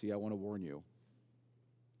apostasy, I want to warn you.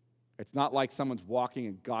 It's not like someone's walking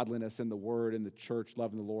in godliness in the Word, in the church,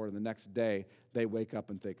 loving the Lord, and the next day they wake up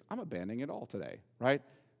and think, I'm abandoning it all today, right?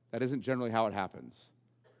 That isn't generally how it happens.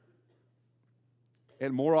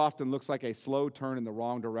 It more often looks like a slow turn in the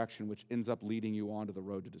wrong direction, which ends up leading you onto the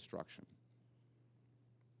road to destruction.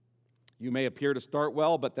 You may appear to start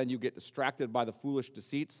well, but then you get distracted by the foolish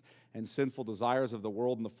deceits and sinful desires of the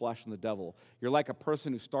world and the flesh and the devil. You're like a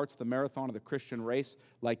person who starts the marathon of the Christian race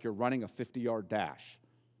like you're running a 50-yard dash,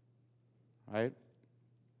 right?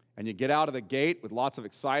 And you get out of the gate with lots of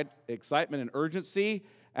excitement and urgency,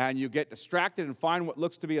 and you get distracted and find what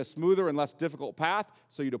looks to be a smoother and less difficult path,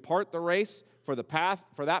 so you depart the race for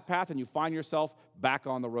that path, and you find yourself back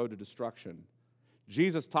on the road to destruction.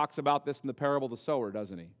 Jesus talks about this in the parable of the sower,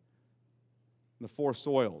 doesn't he? The 4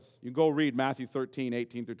 soils. You can go read Matthew 13,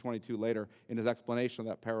 18 through 22 later in his explanation of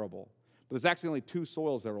that parable. But there's actually only 2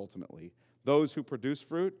 soils there ultimately. Those who produce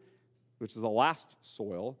fruit, which is the last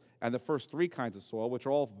soil, and the first 3 kinds of soil, which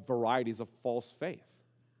are all varieties of false faith.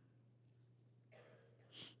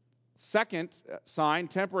 Second sign,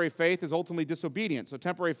 temporary faith is ultimately disobedient. So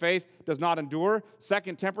temporary faith does not endure.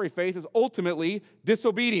 Second, temporary faith is ultimately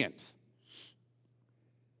disobedient.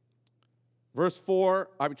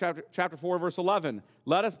 Chapter 4, verse 11.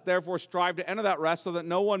 Let us therefore strive to enter that rest so that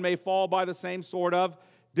no one may fall by the same sort of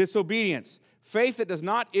disobedience. Faith that does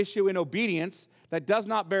not issue in obedience, that does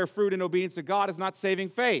not bear fruit in obedience to God, is not saving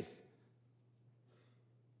faith.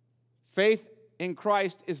 Faith in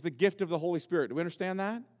Christ is the gift of the Holy Spirit. Do we understand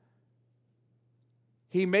that?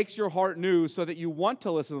 He makes your heart new so that you want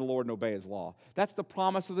to listen to the Lord and obey his law. That's the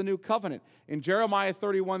promise of the new covenant. In Jeremiah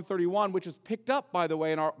 31:31, which is picked up, by the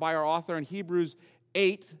way, by our author in Hebrews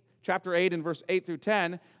 8, chapter 8 and verse 8 through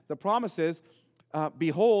 10, the promise is,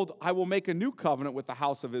 behold, I will make a new covenant with the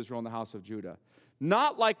house of Israel and the house of Judah.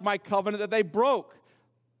 Not like my covenant that they broke.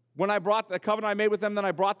 When I brought the covenant I made with them, then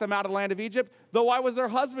I brought them out of the land of Egypt, though I was their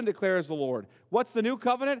husband, declares the Lord. What's the new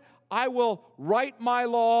covenant? I will write my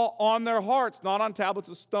law on their hearts, not on tablets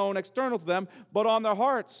of stone external to them, but on their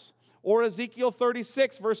hearts. Or Ezekiel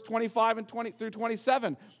 36, verse 25 and 20 through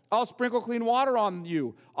 27. I'll sprinkle clean water on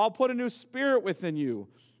you. I'll put a new spirit within you.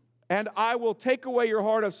 And I will take away your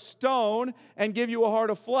heart of stone and give you a heart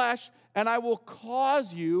of flesh, and I will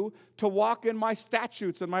cause you to walk in my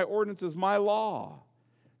statutes and my ordinances, my law.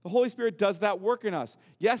 The Holy Spirit does that work in us.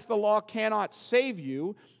 Yes, the law cannot save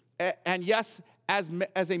you, and yes,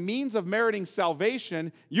 as a means of meriting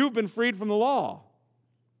salvation, you've been freed from the law.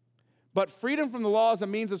 But freedom from the law as a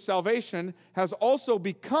means of salvation has also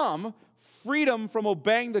become freedom from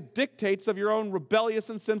obeying the dictates of your own rebellious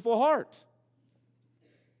and sinful heart.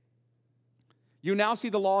 You now see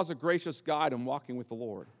the law as a gracious guide in walking with the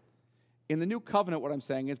Lord. In the new covenant, what I'm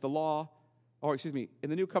saying is in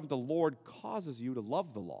the new covenant, the Lord causes you to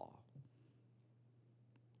love the law.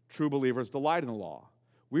 True believers delight in the law.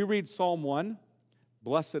 We read Psalm 1,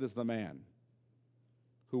 blessed is the man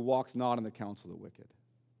who walks not in the counsel of the wicked.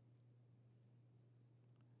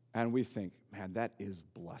 And we think, man, that is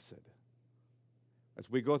blessed. As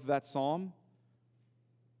we go through that psalm,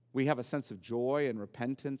 we have a sense of joy and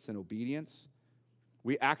repentance and obedience.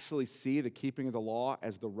 We actually see the keeping of the law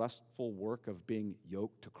as the restful work of being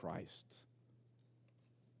yoked to Christ.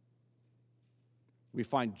 We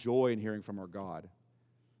find joy in hearing from our God.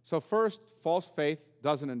 So first, false faith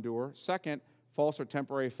doesn't endure. Second, false or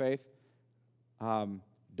temporary faith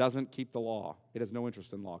doesn't keep the law. It has no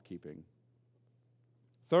interest in law keeping.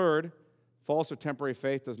 Third, false or temporary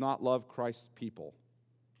faith does not love Christ's people.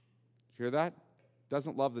 Did you hear that?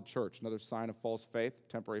 Doesn't love the church. Another sign of false faith,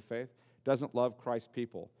 temporary faith. Doesn't love Christ's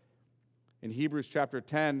people. In Hebrews chapter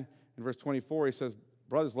 10, in verse 24, he says,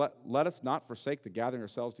 brothers, let us not forsake the gathering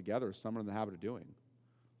ourselves together as some are in the habit of doing.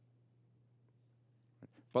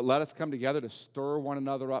 But let us come together to stir one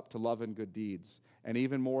another up to love and good deeds, and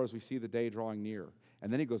even more as we see the day drawing near.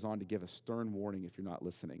 And then he goes on to give a stern warning if you're not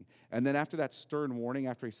listening. And then after that stern warning,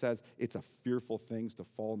 after he says it's a fearful thing to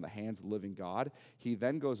fall in the hands of the living God, he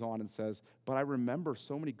then goes on and says, but I remember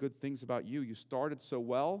so many good things about you. You started so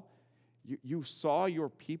well. You saw your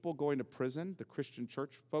people going to prison, the Christian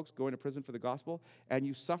church folks going to prison for the gospel, and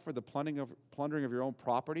you suffered the plundering of your own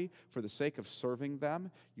property for the sake of serving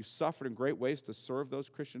them. You suffered in great ways to serve those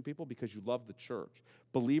Christian people because you love the church.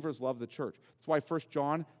 Believers love the church. That's why 1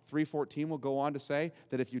 John 3:14 will go on to say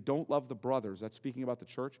that if you don't love the brothers, that's speaking about the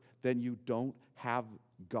church, then you don't have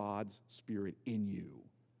God's Spirit in you.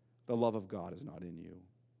 The love of God is not in you.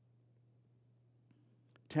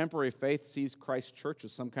 Temporary faith sees Christ's church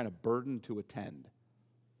as some kind of burden to attend.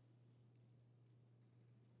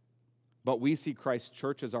 But we see Christ's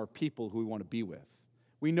church as our people who we want to be with.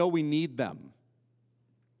 We know we need them.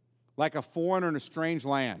 Like a foreigner in a strange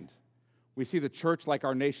land, we see the church like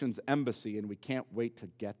our nation's embassy, and we can't wait to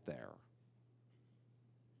get there.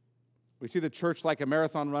 We see the church like a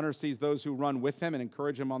marathon runner sees those who run with him and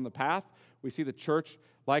encourage him on the path. We see the church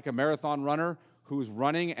like a marathon runner who's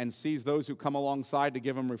running and sees those who come alongside to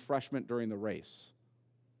give him refreshment during the race.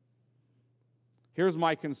 Here's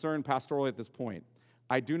my concern pastorally at this point.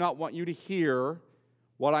 I do not want you to hear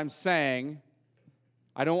what I'm saying.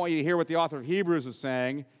 I don't want you to hear what the author of Hebrews is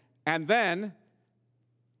saying, and then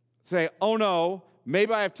say, oh no,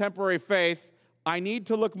 maybe I have temporary faith. I need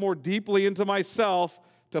to look more deeply into myself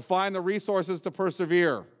to find the resources to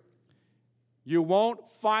persevere. You won't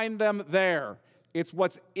find them there. It's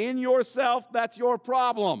what's in yourself that's your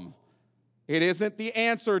problem. It isn't the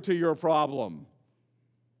answer to your problem.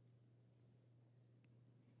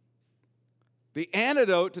 The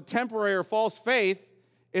antidote to temporary or false faith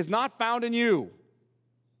is not found in you.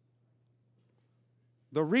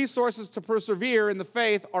 The resources to persevere in the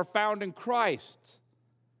faith are found in Christ.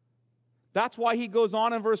 That's why he goes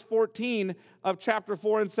on in verse 14 of chapter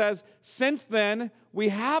 4 and says, since then, we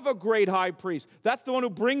have a great high priest. That's the one who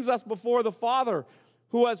brings us before the Father,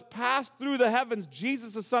 who has passed through the heavens,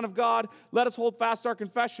 Jesus, the Son of God. Let us hold fast our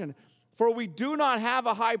confession. For we do not have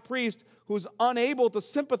a high priest who's unable to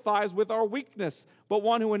sympathize with our weakness, but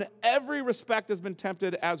one who in every respect has been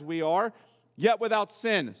tempted as we are, yet without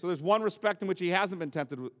sin. So there's one respect in which he hasn't been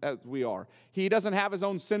tempted as we are. He doesn't have his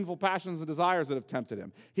own sinful passions and desires that have tempted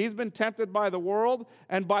him. He's been tempted by the world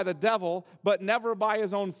and by the devil, but never by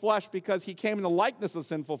his own flesh, because he came in the likeness of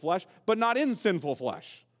sinful flesh, but not in sinful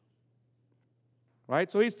flesh.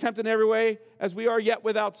 Right? So he's tempted in every way as we are, yet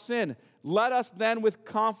without sin. Let us then with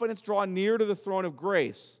confidence draw near to the throne of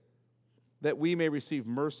grace, that we may receive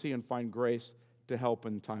mercy and find grace to help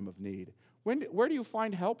in time of need. Where do you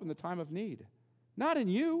find help in the time of need? Not in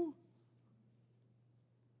you.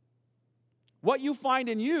 What you find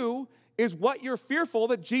in you is what you're fearful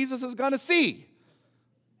that Jesus is going to see.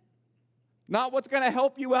 Not what's going to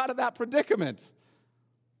help you out of that predicament.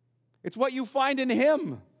 It's what you find in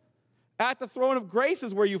him. At the throne of grace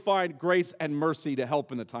is where you find grace and mercy to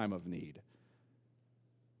help in the time of need.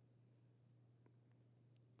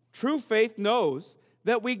 True faith knows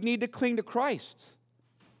that we need to cling to Christ.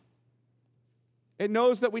 It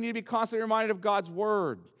knows that we need to be constantly reminded of God's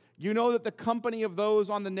word. You know that the company of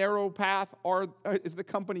those on the narrow path is the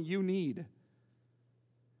company you need.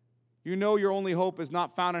 You know your only hope is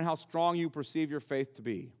not found in how strong you perceive your faith to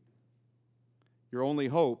be. Your only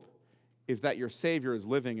hope is that your Savior is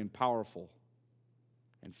living and powerful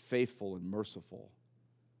and faithful and merciful,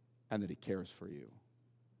 and that he cares for you.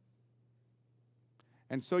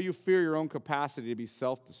 And so you fear your own capacity to be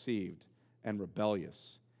self-deceived and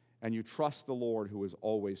rebellious, and you trust the Lord who is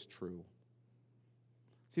always true.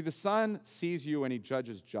 See, the Son sees you and he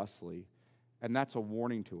judges justly, and that's a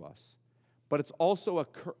warning to us. But it's also an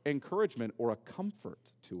encouragement or a comfort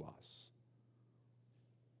to us.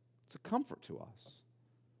 It's a comfort to us.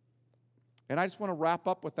 And I just want to wrap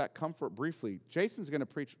up with that comfort briefly. Jason's going to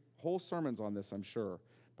preach whole sermons on this, I'm sure,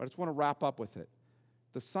 but I just want to wrap up with it.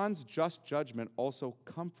 The Son's just judgment also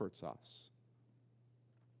comforts us.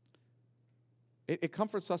 It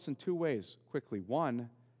comforts us in two ways, quickly. One,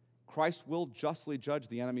 Christ will justly judge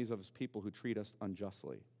the enemies of his people who treat us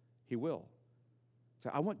unjustly. He will. Say,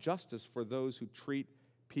 I want justice for those who treat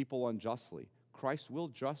people unjustly. Christ will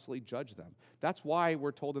justly judge them. That's why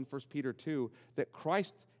we're told in 1 Peter 2 that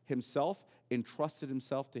Christ himself entrusted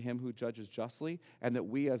himself to him who judges justly, and that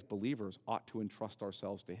we as believers ought to entrust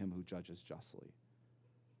ourselves to him who judges justly.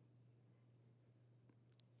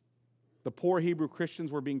 The poor Hebrew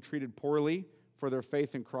Christians were being treated poorly for their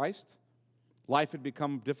faith in Christ. Life had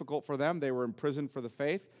become difficult for them. They were imprisoned for the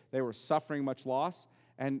faith. They were suffering much loss,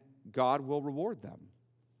 and God will reward them,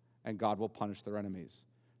 and God will punish their enemies.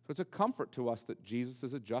 So it's a comfort to us that Jesus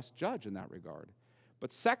is a just judge in that regard.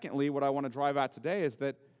 But secondly, what I want to drive at today is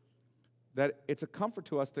that it's a comfort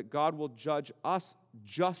to us that God will judge us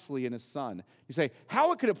justly in his Son. You say,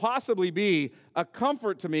 how could it possibly be a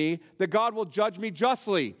comfort to me that God will judge me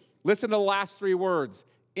justly? Listen to the last three words,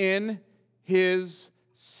 in his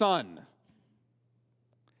Son.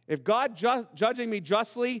 If God judging me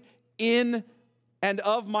justly in and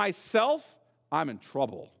of myself, I'm in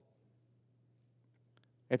trouble.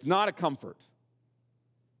 It's not a comfort.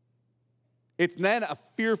 It's then a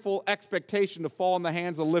fearful expectation to fall in the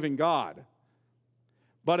hands of the living God.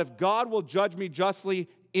 But if God will judge me justly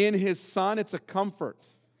in his Son, it's a comfort.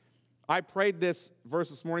 I prayed this verse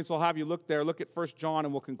this morning, so I'll have you look there. Look at 1 John,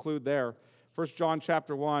 and we'll conclude there. 1 John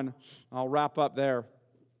chapter 1. I'll wrap up there.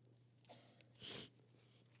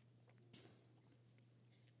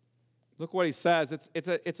 Look what he says.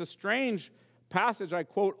 It's a strange passage I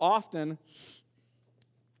quote often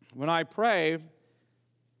when I pray,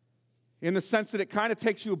 in the sense that it kind of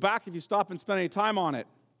takes you back if you stop and spend any time on it.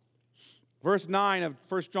 Verse 9 of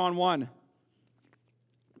 1 John 1.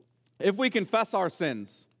 If we confess our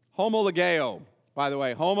sins, homo legeo, by the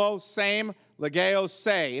way, homo, same, legeo,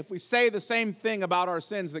 say. If we say the same thing about our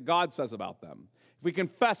sins that God says about them, if we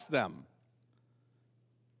confess them,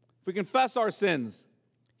 if we confess our sins,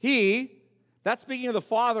 he, that's speaking of the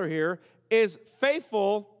Father here, is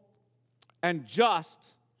faithful and just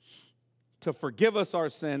to forgive us our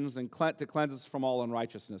sins and to cleanse us from all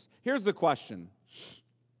unrighteousness. Here's the question.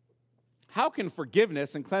 How can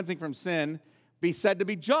forgiveness and cleansing from sin be said to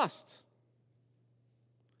be just?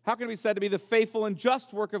 How can it be said to be the faithful and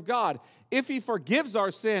just work of God? If he forgives our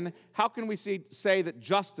sin, how can we say that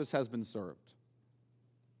justice has been served?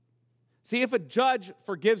 See, if a judge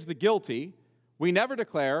forgives the guilty, we never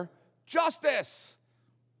declare justice.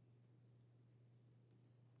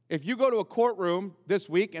 If you go to a courtroom this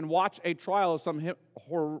week and watch a trial of some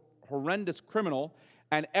horrendous criminal,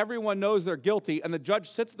 and everyone knows they're guilty, and the judge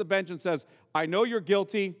sits at the bench and says, I know you're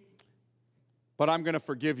guilty, but I'm going to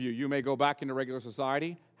forgive you. You may go back into regular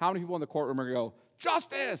society. How many people in the courtroom are going to go,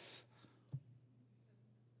 justice?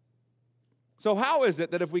 So how is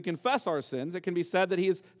it that if we confess our sins, it can be said that he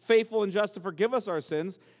is faithful and just to forgive us our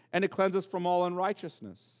sins and to cleanse us from all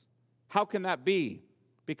unrighteousness? How can that be?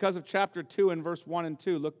 Because of chapter 2 and verse 1 and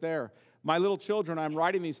 2. Look there. My little children, I'm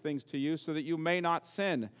writing these things to you so that you may not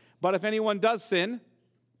sin. But if anyone does sin,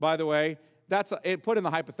 by the way, it put in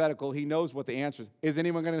the hypothetical, he knows what the answer is. Is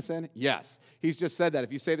anyone going to sin? Yes. He's just said that.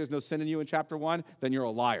 If you say there's no sin in you in chapter 1, then you're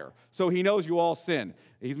a liar. So he knows you all sin.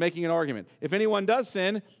 He's making an argument. If anyone does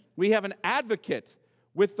sin, we have an advocate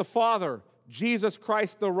with the Father, Jesus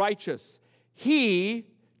Christ the righteous. He,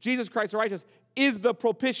 Jesus Christ the righteous, is the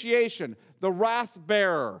propitiation, the wrath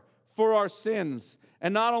bearer for our sins.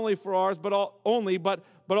 And not only for ours, but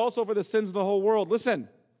also for the sins of the whole world. Listen,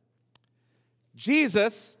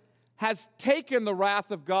 Jesus has taken the wrath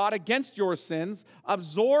of God against your sins,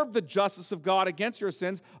 absorbed the justice of God against your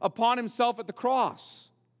sins upon himself at the cross.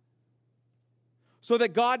 So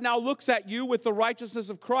that God now looks at you with the righteousness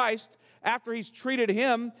of Christ after he's treated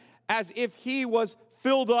him as if he was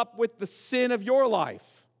filled up with the sin of your life.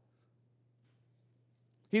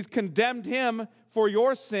 He's condemned him for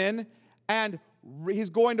your sin, and he's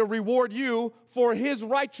going to reward you for his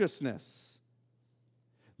righteousness.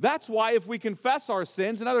 That's why if we confess our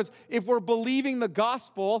sins, in other words, if we're believing the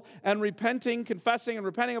gospel and confessing and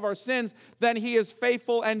repenting of our sins, then he is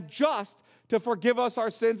faithful and just to forgive us our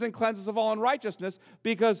sins and cleanse us of all unrighteousness,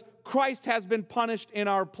 because Christ has been punished in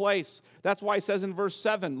our place. That's why he says in verse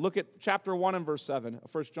 7, look at chapter 1 and verse 7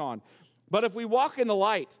 of 1 John. But if we walk in the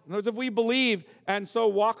light, in other words, if we believe and so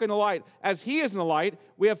walk in the light, as he is in the light,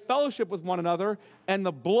 we have fellowship with one another, and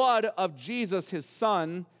the blood of Jesus, his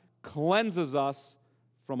Son, cleanses us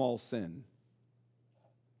from all sin.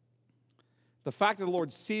 The fact that the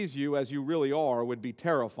Lord sees you as you really are would be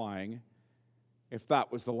terrifying if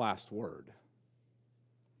that was the last word.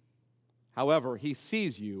 However, he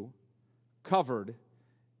sees you covered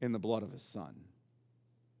in the blood of his Son.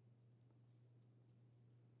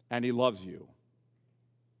 And he loves you.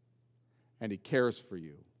 And he cares for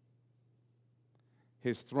you.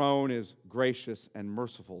 His throne is gracious and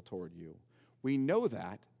merciful toward you. We know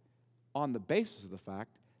that on the basis of the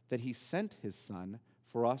fact that he sent his Son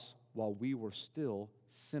for us while we were still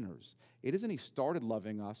sinners. It isn't he started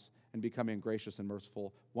loving us and becoming gracious and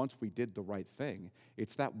merciful once we did the right thing.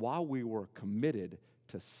 It's that while we were committed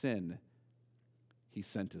to sin, he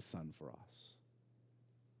sent his Son for us.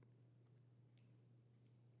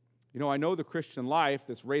 You know, I know the Christian life,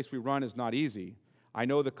 this race we run, is not easy. I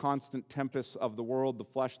know the constant tempests of the world, the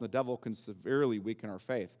flesh, and the devil can severely weaken our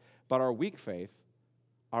faith. But our weak faith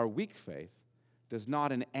does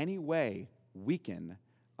not in any way weaken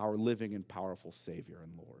our living and powerful Savior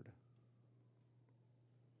and Lord.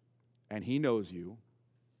 And he knows you,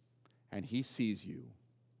 and he sees you,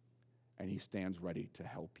 and he stands ready to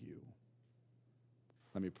help you.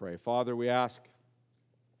 Let me pray. Father, we ask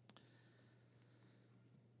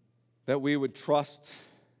that we would trust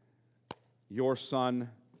your Son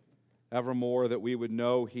evermore, that we would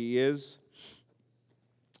know he is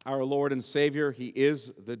our Lord and Savior. He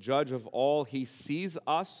is the judge of all. He sees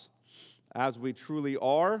us as we truly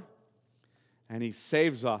are, and he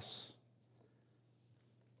saves us.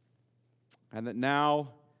 And that now,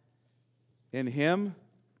 in him,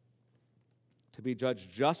 to be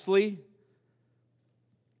judged justly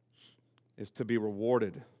is to be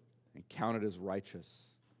rewarded and counted as righteous.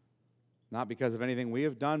 Not because of anything we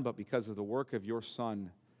have done, but because of the work of your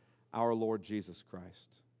Son, our Lord Jesus Christ,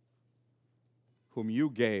 whom you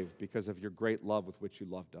gave because of your great love with which you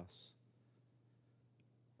loved us.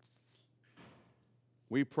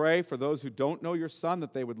 We pray for those who don't know your Son,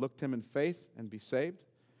 that they would look to him in faith and be saved,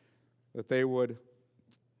 that they would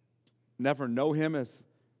never know him as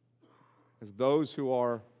those who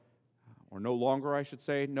are, or no longer, I should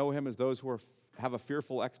say, know him as those who have a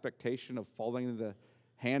fearful expectation of falling into the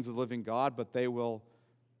hands of the living God, but they will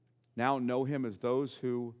now know him as those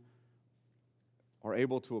who are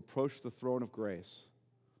able to approach the throne of grace,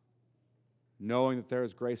 knowing that there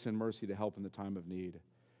is grace and mercy to help in the time of need,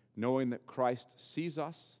 knowing that Christ sees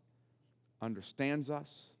us, understands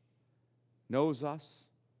us, knows us,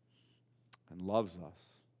 and loves us.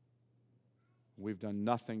 We've done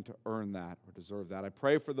nothing to earn that or deserve that. I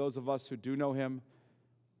pray for those of us who do know him,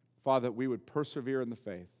 Father, that we would persevere in the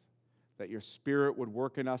faith, that your Spirit would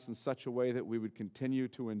work in us in such a way that we would continue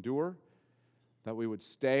to endure, that we would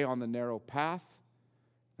stay on the narrow path,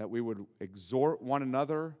 that we would exhort one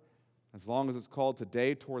another as long as it's called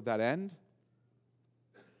today toward that end,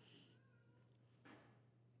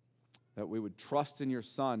 that we would trust in your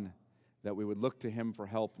Son, that we would look to him for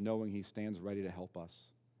help, knowing he stands ready to help us.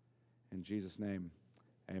 In Jesus' name,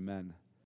 amen.